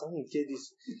get that, I want to get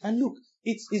this. And look,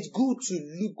 it's good to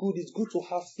look good, it's good to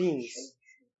have things.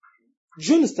 Do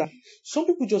you understand? Some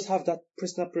people just have that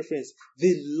personal preference.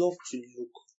 They love to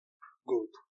look good.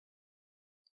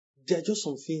 There are just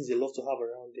some things they love to have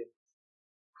around them.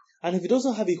 And if it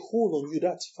doesn't have a hold on you,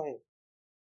 that's fine.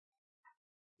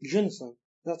 Do you understand?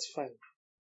 That's fine.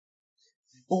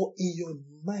 But in your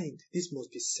mind, this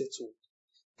must be settled.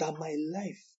 That my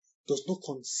life does not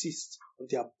consist of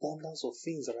the abundance of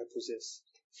things that I possess.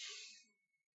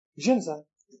 Do you understand?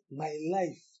 My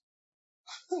life.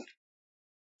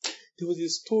 There was a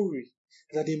story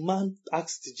that a man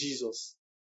asked Jesus.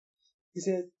 He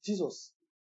said, Jesus,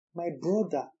 my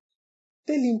brother,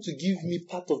 tell him to give me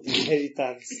part of the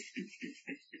inheritance.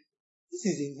 This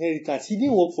is inheritance. He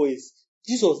didn't work for it.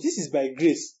 Jesus, this is by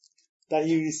grace that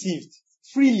he received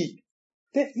freely.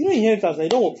 You know inheritance, I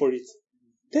don't work for it.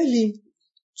 Tell him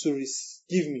to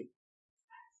give me.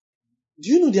 Do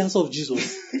you know the answer of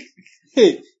Jesus?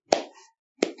 Hey,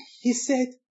 he said,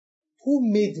 who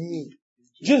made me?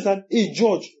 Do you understand? Hey,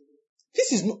 George,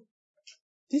 this is not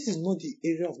the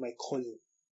area of my calling.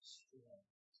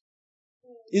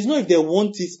 It's not if they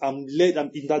want it, I'm led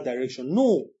in that direction.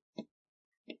 No.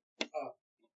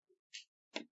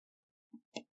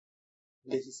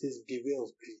 Then he says, beware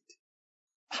of greed.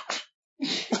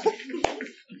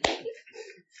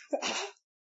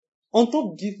 On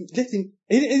top, let him,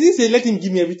 he didn't say let him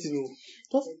give me everything. No.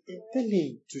 Just tell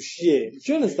him to share. Do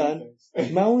you understand?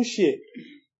 My own share.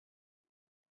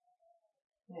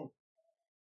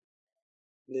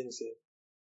 Then he said,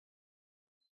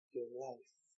 your life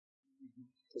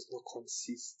does not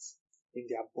consist in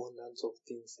the abundance of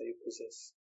things that you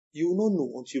possess. You will not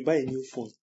know until you buy a new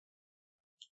phone.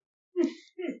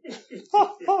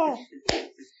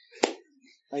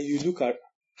 And you look at,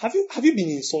 have you been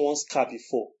in someone's car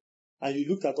before? And you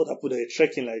looked at other people that are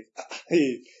trekking like,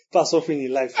 hey, people are suffering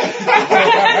in life.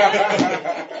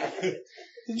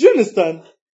 Do you understand?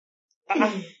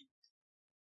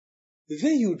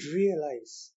 Then you'd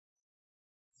realize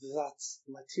that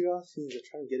material things are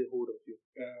trying to get a hold of you.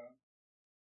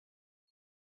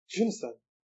 Do you understand?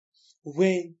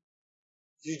 When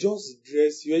you just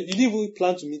dress, you didn't even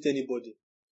plan to meet anybody.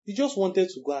 You just wanted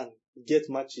to go and get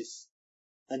matches.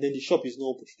 And then the shop is not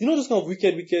open. You know those kind of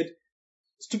wicked,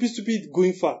 stupid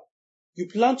going far. You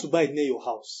plan to buy it near your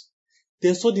house.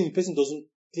 Then suddenly the person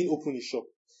didn't open the shop.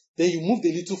 Then you moved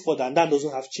a little further and that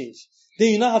doesn't have change.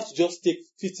 Then you now have to just take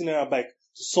 15 naira bike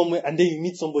to somewhere and then you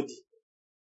meet somebody.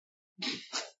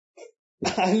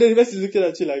 And then the person is looking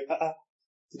at you like,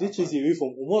 did they chase you away from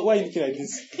home? Why are you looking like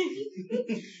this?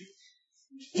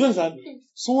 Do you understand?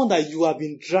 Someone that you have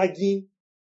been dragging,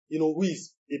 who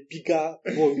is a bigger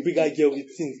girl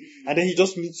with things. And then he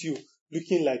just meets you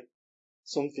looking like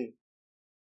something.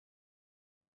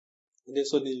 And then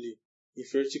suddenly,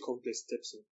 inferiority complex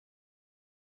steps in.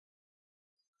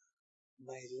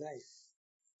 My life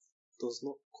does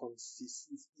not consist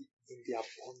in the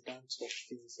abundance of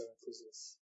things that I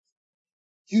possess.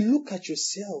 You look at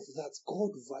yourself that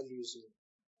God values me.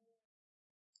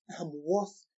 I'm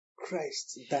worth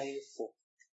Christ dying for.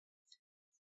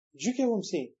 Do you get what I'm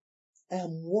saying? I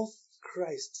am worth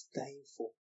Christ dying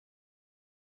for.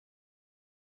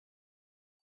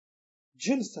 Do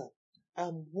you understand?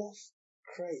 I'm worth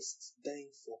Christ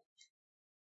dying for.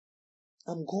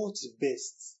 I'm God's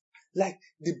best. Like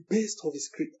the best of his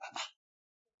creation.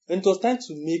 When it was time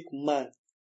to make man,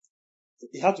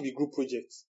 it had to be group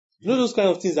projects. You know those kind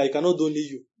of things that you cannot do only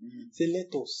you. Say,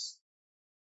 let us.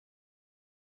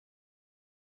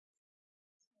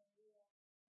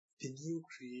 The new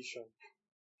creation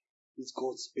is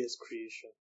God's best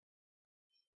creation.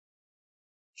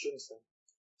 Do you understand?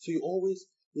 So you always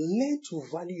learn to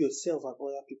value yourself and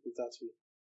other people that way.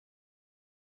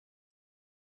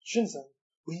 Do you understand?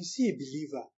 When you see a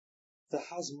believer that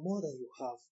has more than you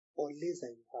have or less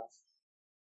than you have,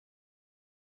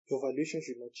 your valuation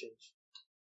should not change.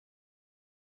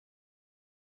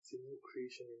 It's a new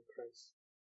creation in Christ.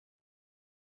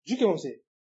 Do you get what I'm saying?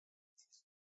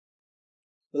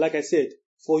 Like I said,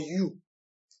 for you,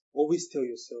 always tell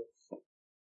yourself,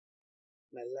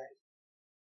 my life.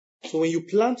 So when you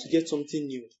plan to get something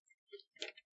new,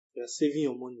 you are saving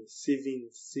your money, saving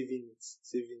it.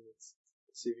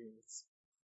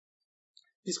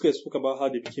 This square spoke about how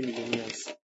they became millionaires.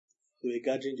 They were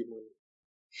gathering the money.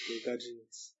 They were gathering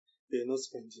it. They were not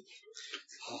spending.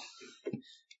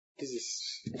 This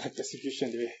is my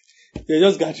persecution. They were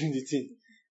just gathering the thing.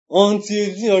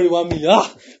 Until they already 1 million.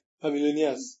 Are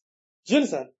millionaires. Do you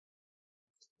understand?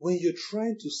 When you're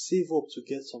trying to save up to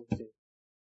get something,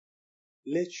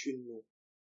 let you know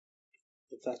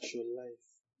that your life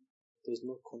does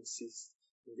not consist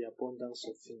in the abundance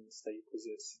of things that you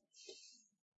possess.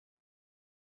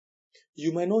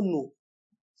 You might not know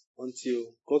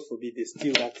until, God forbid, they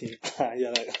steal that thing.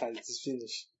 You're like, it is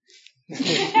finished.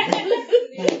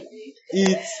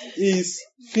 It is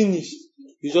finished.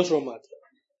 You just run mad.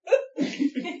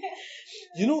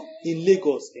 You know, in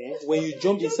Lagos, when you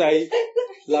jump inside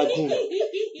lagoon,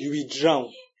 you will drown.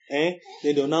 Then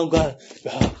they'll now go,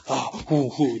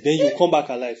 then you come back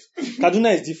alive.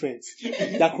 Kaduna is different.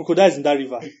 There are crocodiles in that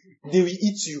river. They will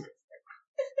eat you.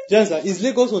 Do you understand? It's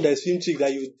Lagos on the swim trick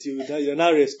that you're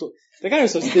now restored. They can't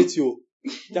resuscitate you.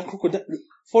 There are crocodiles.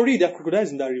 For real, there are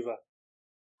crocodiles in that river.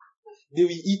 They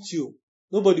will eat you.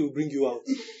 Nobody will bring you out.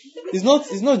 It's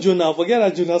not Jonah. Forget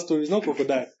that Jonah story. It's not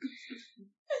crocodile.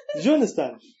 Do you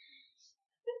understand?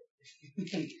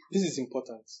 This is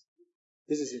important.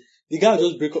 This is it. The guy will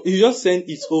just break up. You just send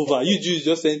it's over. You Jews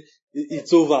just send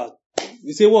it's over.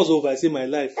 You say what's over? I say my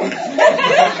life. Do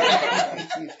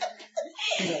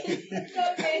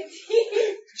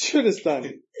you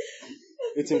understand?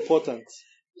 It's important.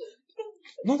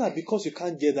 Not that because you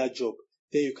can't get that job,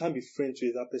 then you can't be friends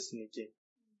with that person again.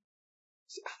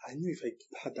 Say, I knew if I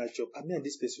had that job, I and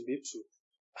this person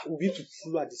will be able to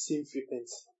follow at the same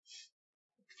frequency.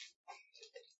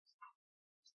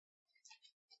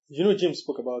 You know, James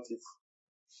spoke about it.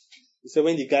 He said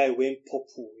when the guy went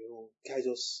purple,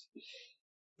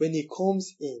 when he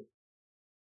comes in,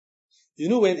 you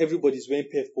know when everybody's wearing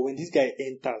perf, but when this guy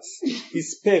enters,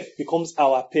 his perf becomes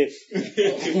our perf.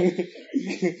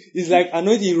 It's like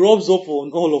anointing rubs up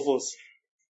on all of us.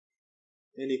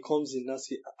 And he comes in and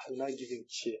say, I will now give him a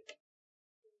chair.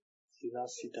 He will now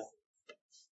sit down.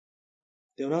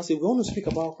 They will now say, we want to speak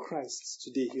about Christ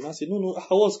today. He will now say, no,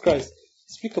 how was Christ?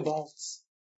 Speak about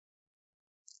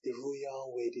the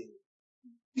royal wedding.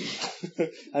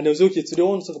 And they'll say, okay, today I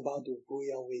want to talk about the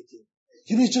royal wedding.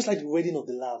 You know, it's just like the wedding of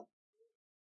the Lamb.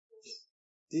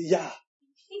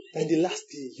 And the last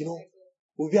day,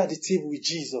 we'll be at the table with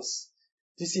Jesus.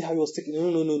 Do you see how he was taking? No.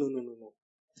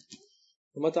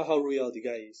 No matter how royal the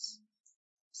guy is,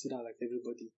 sit down like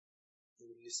everybody and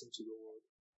listen to the word.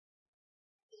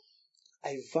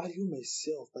 I value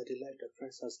myself by the life that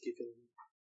Christ has given me.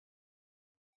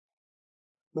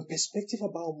 My perspective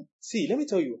about, let me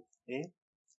tell you,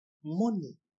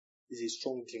 money is a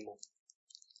strong demon.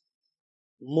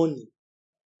 Money.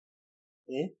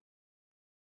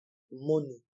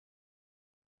 Money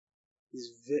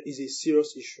is a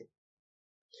serious issue.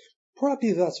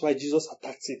 Probably that's why Jesus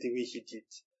attacked it the way he did.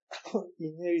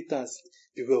 Inheritance,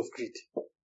 beware of greed,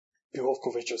 beware of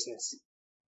covetousness.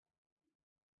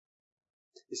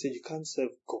 He said you can't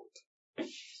serve God.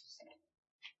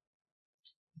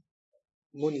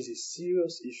 Money is a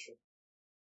serious issue.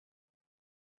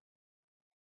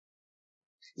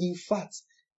 In fact,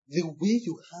 the way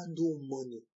you handle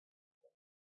money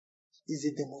is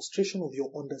a demonstration of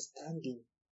your understanding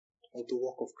of the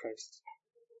work of Christ.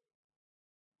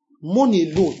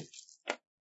 Money alone.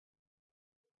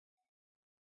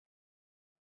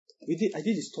 I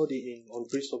did a study on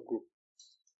Grace of Group.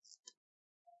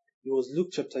 It was Luke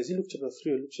chapter 3 or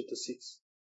Luke chapter 6?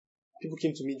 People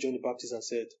came to meet John the Baptist and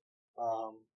said,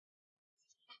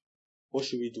 what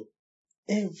should we do?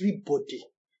 Everybody,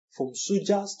 from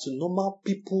soldiers to normal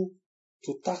people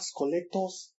to tax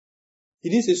collectors. He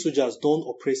didn't say soldiers, don't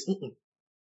oppress.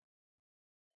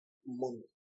 Money.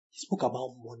 He spoke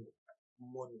about money.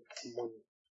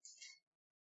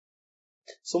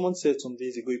 Someone said some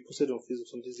days ago, he posted on Facebook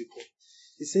some days ago,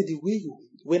 he said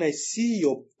when I see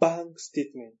your bank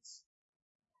statements,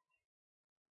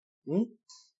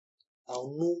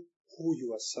 I'll know who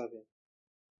you are serving.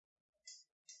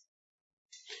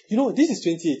 This is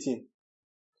 2018.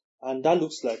 And that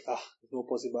looks like, it's not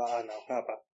possible,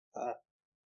 But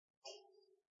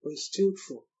it's still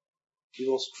true. It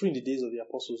was true in the days of the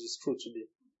apostles, it's true today.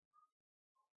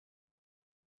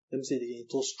 Let me say it again.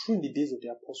 It was true in the days of the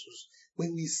apostles.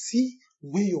 When we see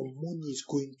where your money is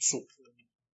going to,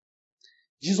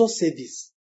 Jesus said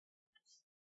this.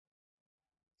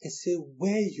 He said,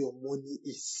 where your money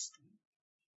is,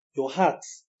 Your heart.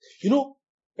 You know,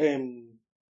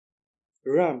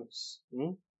 rams,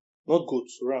 not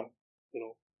goats, ram. You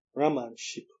know, ram and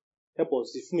sheep. Help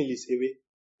us. The female is away.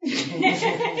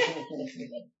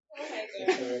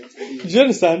 Do you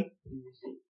understand?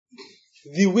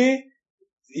 The way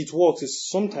it works is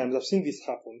sometimes I've seen this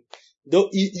happen.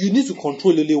 You need to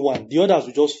control only one. The others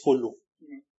will just follow.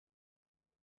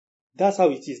 That's how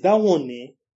it is. That one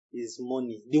is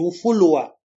money. The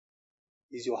follower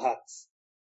is your heart.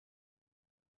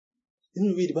 You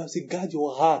know the way the Bible says, guard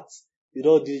your heart with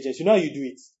all diligence. You know how you do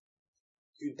it?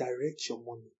 You direct your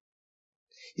money.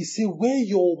 He said, where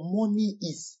your money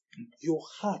is, your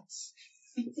heart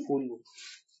will follow.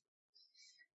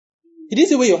 He didn't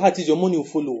say where your heart is, your money will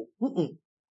follow.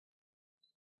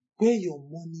 Where your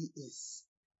money is,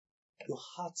 your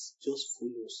heart just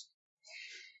follows.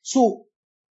 So,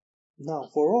 now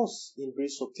for us in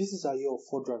Bracesup, this is our year of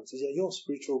furtherance. It's a year of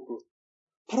spiritual growth.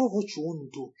 Part of what you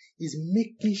want to do is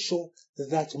making sure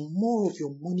that more of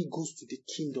your money goes to the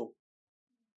kingdom.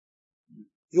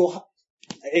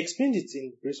 I explained it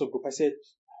in Bracesup group. I said,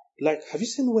 like, have you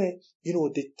seen where,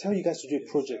 they tell you guys to do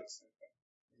a project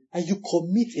and you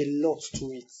commit a lot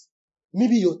to it?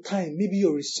 Maybe your time, maybe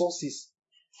your resources.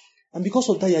 And because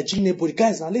of that, you're giving everybody,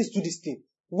 guys, now let's do this thing.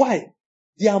 Why?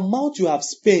 The amount you have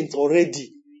spent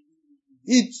already,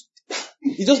 it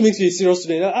just makes you a serious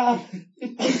student.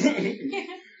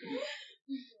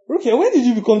 Okay, when did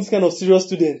you become this kind of serious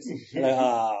student?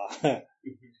 Like,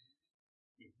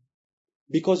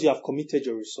 because you have committed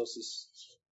your resources.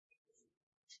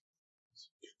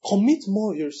 Commit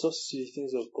more of your resources to the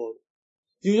things of God.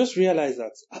 You just realize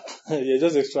that you're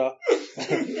just extra.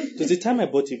 There's the time I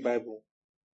bought a Bible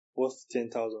worth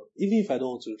 10,000. Even if I don't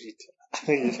want to read,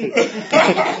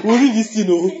 we'll read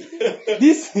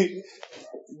this,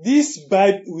 this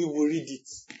Bible, we will read it.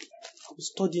 I'll be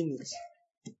studying it.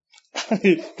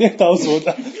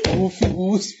 10,000.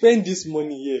 We'll spend this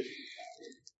money here.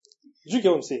 Do you get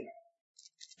what I'm saying?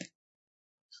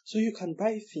 So you can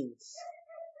buy things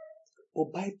or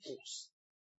buy books.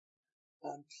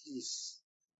 And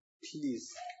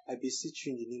please, I beseech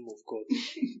you in the name of God,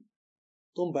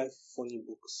 don't buy funny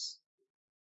books.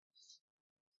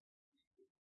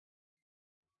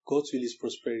 God's will is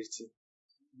prosperity.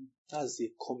 That's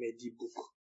a comedy book.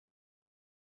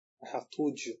 I have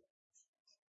told you,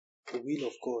 the will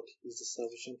of God is the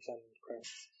salvation plan in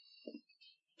Christ.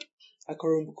 I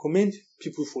can recommend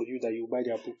people for you that you buy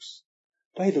their books.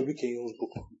 Buy W.K. Young's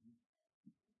book.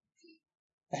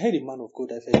 I heard a man of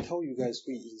God, if I tell you guys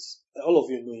who he is, all of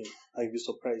you know him, and you'll be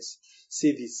surprised.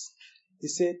 Say this. He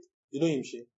said, you know him,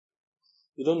 Shay?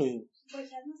 You don't know him?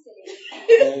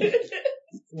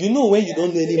 You know when you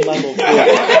don't know any man of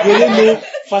God, you only know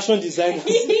fashion designers.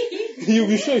 You'll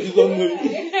be sure you don't know him.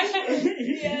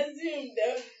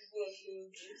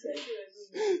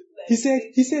 He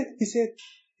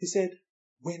said,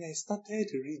 when I started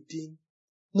reading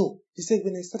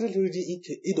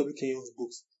A.W. Kenyon's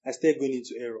books, I started going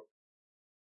into error.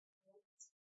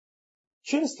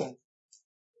 Do you understand?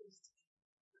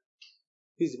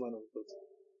 He's the man of God.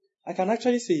 I can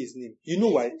actually say his name. You know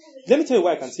why? Let me tell you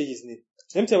why I can say his name.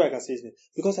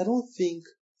 Because I don't think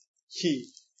he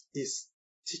is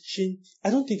teaching. I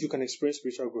don't think you can experience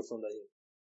spiritual growth under him.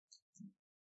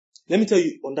 Let me tell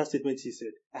you on that statement he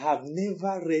said, I have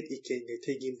never read a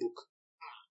Kenneth book.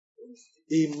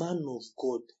 A man of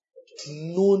God,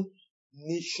 known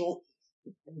nation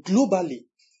globally.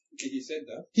 He said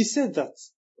that? He said that.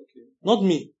 Okay. Not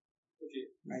me. Okay.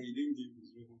 And he didn't give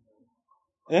his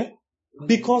reason.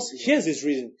 Because here's his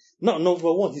reason. No,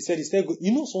 number one, he said,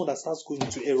 someone that starts going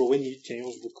into error when you read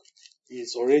Kenyon's book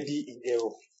is already in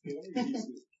error.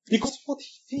 Because what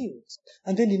he thinks.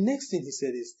 And then the next thing he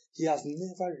said is, he has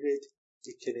never read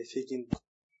a Kenneth Hagin book.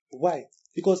 Why?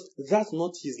 Because that's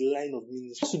not his line of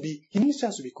ministry. His ministry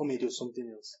has to be comedy or something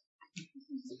else.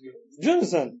 Do you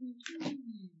understand?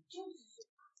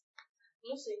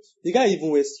 The guy even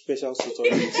wears special suits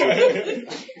already.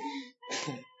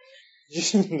 You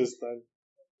should understand.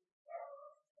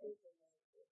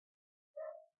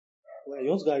 Well, you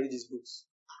want to go and read these books?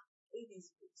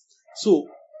 So,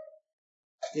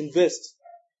 invest.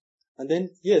 And then,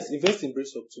 invest in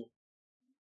Bracesup too.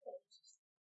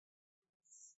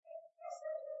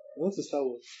 You want to start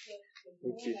what?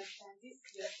 Okay.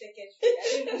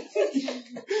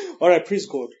 Alright, praise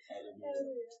God.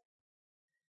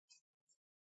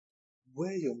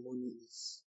 Where your money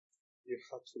is, your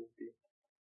heart will be.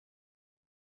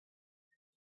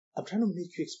 I'm trying to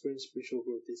make you experience spiritual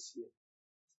growth this year.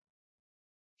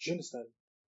 Do you understand?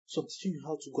 So I'm teaching you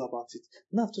how to go about it.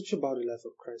 Now I've taught you about the life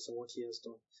of Christ and what he has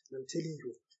done. And I'm telling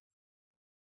you,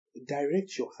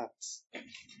 direct your hearts.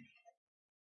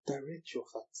 Direct your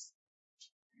hearts.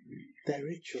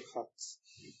 Direct your hearts.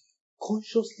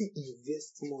 Consciously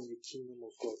invest more in the kingdom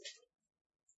of God.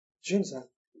 Do you understand?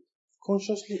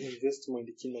 Consciously invest more in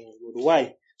the kingdom of God.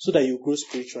 Why? So that you grow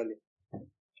spiritually.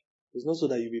 It's not so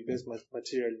that you be blessed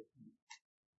materially.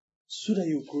 So that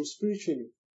you grow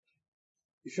spiritually.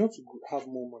 If you want to have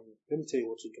more money, let me tell you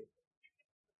what to do.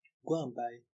 Go and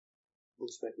buy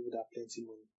books by people that have plenty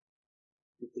money.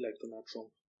 People like Donald Trump.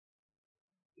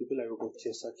 People like Robert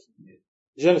Kiyosaki. Do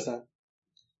you understand?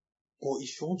 But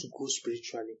if you want to grow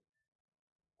spiritually,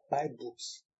 buy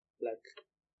books like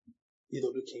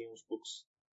E.W. Kenyon's books.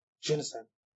 Do you understand?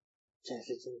 Kenneth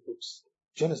Hagin's books.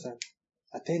 Do you understand?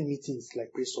 Attend meetings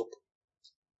like Grace Up.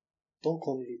 Don't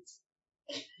come late.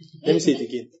 Let me say it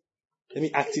again. Let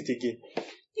me act it again.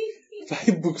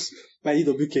 Buy books by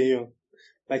E.W. Kenyon,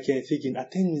 by Kenneth Hagin.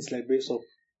 Attend meetings like Grace Up.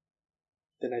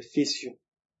 Then I face you.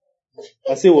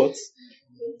 I say what?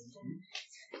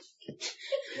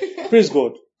 Praise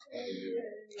God.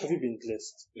 Have you been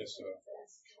blessed? Yes, sir.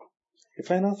 The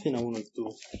final thing I want to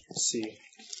do, see,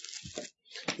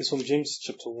 is from James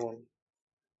chapter 1.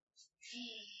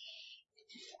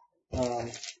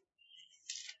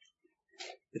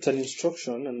 It's an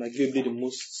instruction, and arguably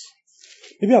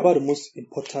maybe about the most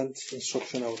important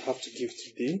instruction I would have to give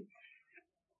today.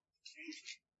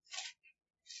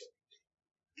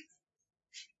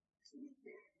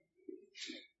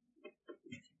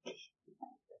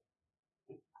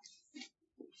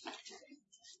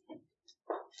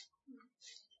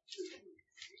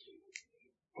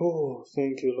 Oh,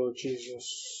 thank you, Lord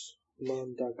Jesus.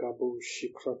 Manda gabo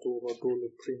shikrato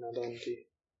radole prinadante.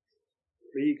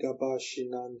 Rigaba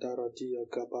shinandara dia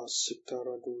gaba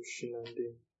sitarado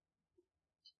shinande.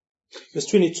 Verse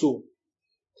 22.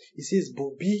 It says,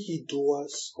 but be ye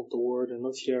doers of the word and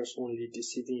not hearers only,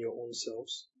 deceiving your own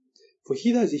selves. For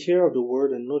he that is a hearer of the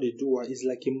word and not a doer is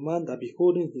like a man that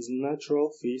beholding his natural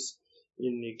face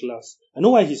in a glass. I know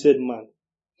why he said man.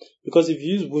 Because if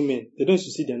you use women, they don't used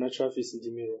to see their natural face in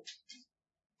the mirror.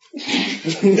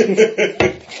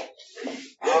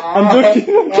 I'm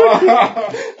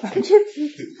joking.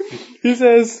 He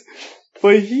says,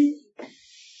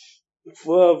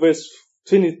 for verse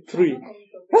 23.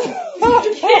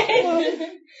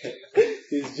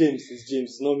 It's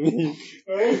James, not me.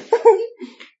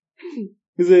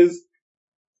 He says,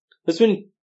 verse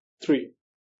 23.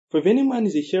 For if any man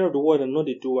is a hearer of the word and not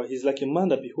a doer, he is like a man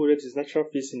that beholdeth his natural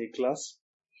face in a glass,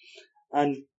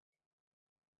 and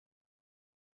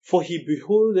for he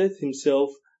beholdeth himself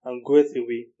and goeth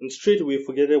away, and straightway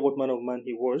forgetteth what manner of man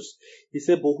he was. He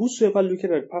said, but whosoever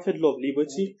looketh at the perfect law of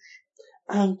liberty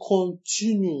and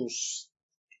continues.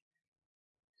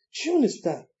 Do you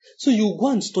understand? So you go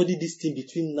and study this thing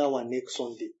between now and next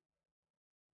Sunday.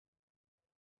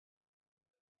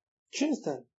 Do you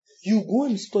understand? You go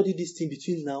and study this thing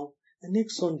between now and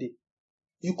next Sunday.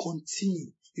 You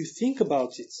continue. You think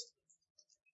about it.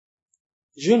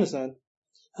 Do you understand?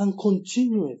 And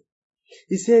continue it.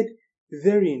 He said,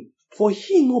 therein, for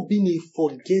he not being a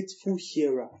forgetful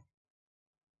hearer.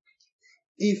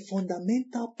 A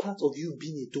fundamental part of you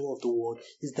being a doer of the word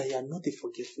is that you are not a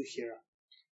forgetful hearer.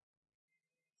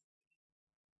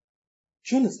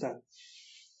 Do you understand?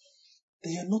 That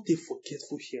you are not a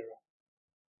forgetful hearer.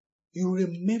 You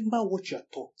remember what you are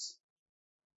taught.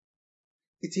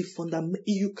 It's a fundamental.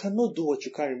 You cannot do what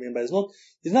you can't remember. It's not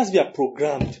as if you are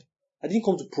programmed. I didn't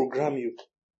come to program you. Do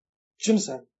you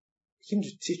understand? I came to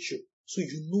teach you. So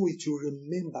you know it, you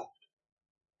remember.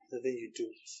 And then you do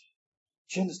it.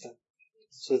 Do you understand?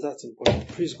 So that's important.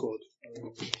 Praise God.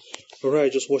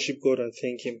 Alright, just worship God and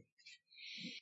thank Him.